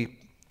Lord, we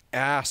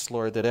ask,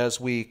 Lord, that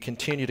as we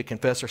continue to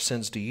confess our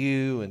sins to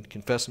you and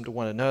confess them to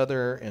one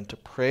another and to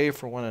pray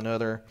for one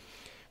another,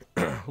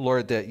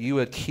 Lord, that you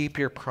would keep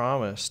your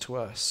promise to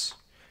us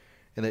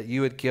and that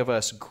you would give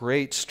us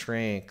great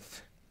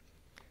strength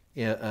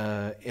in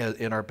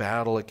our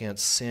battle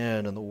against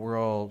sin and the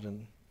world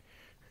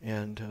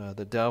and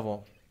the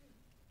devil.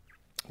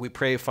 We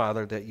pray,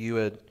 Father, that you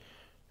would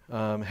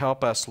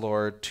help us,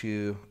 Lord,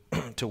 to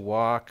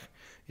walk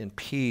in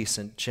peace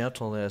and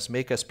gentleness.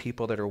 Make us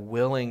people that are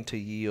willing to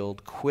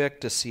yield, quick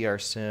to see our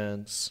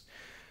sins,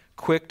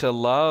 quick to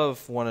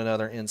love one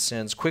another in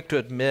sins, quick to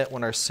admit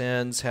when our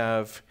sins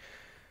have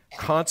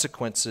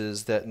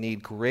consequences that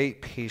need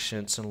great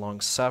patience and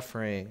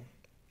long-suffering.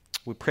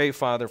 We pray,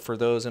 Father, for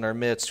those in our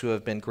midst who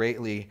have been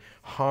greatly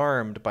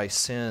harmed by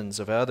sins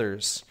of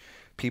others,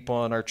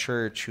 people in our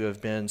church who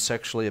have been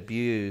sexually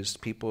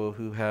abused, people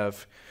who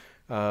have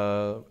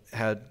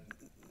had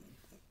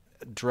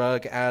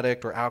drug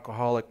addict or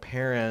alcoholic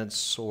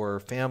parents or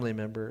family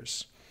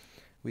members.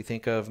 We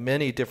think of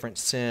many different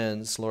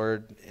sins,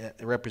 Lord,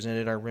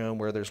 represented in our room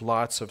where there's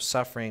lots of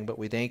suffering, but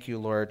we thank you,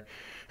 Lord,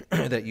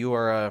 that you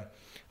are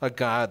a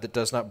God that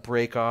does not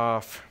break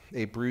off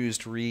a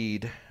bruised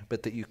reed,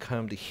 but that you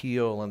come to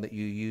heal and that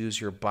you use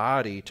your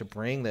body to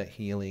bring that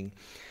healing.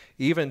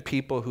 Even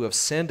people who have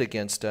sinned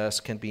against us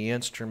can be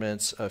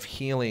instruments of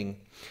healing.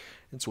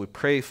 And so we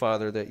pray,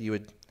 Father, that you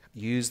would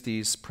use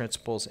these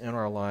principles in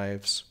our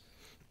lives.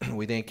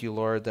 We thank you,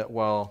 Lord, that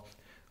while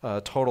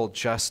total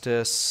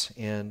justice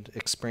and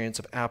experience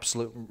of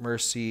absolute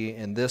mercy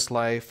in this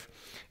life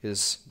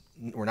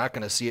we're not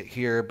going to see it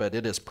here, but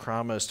it is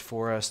promised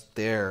for us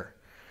there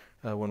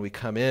when we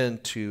come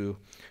into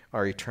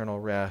our eternal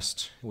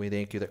rest. We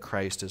thank you that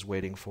Christ is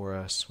waiting for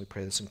us. We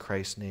pray this in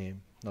Christ's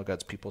name. All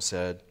God's people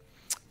said,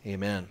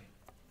 amen.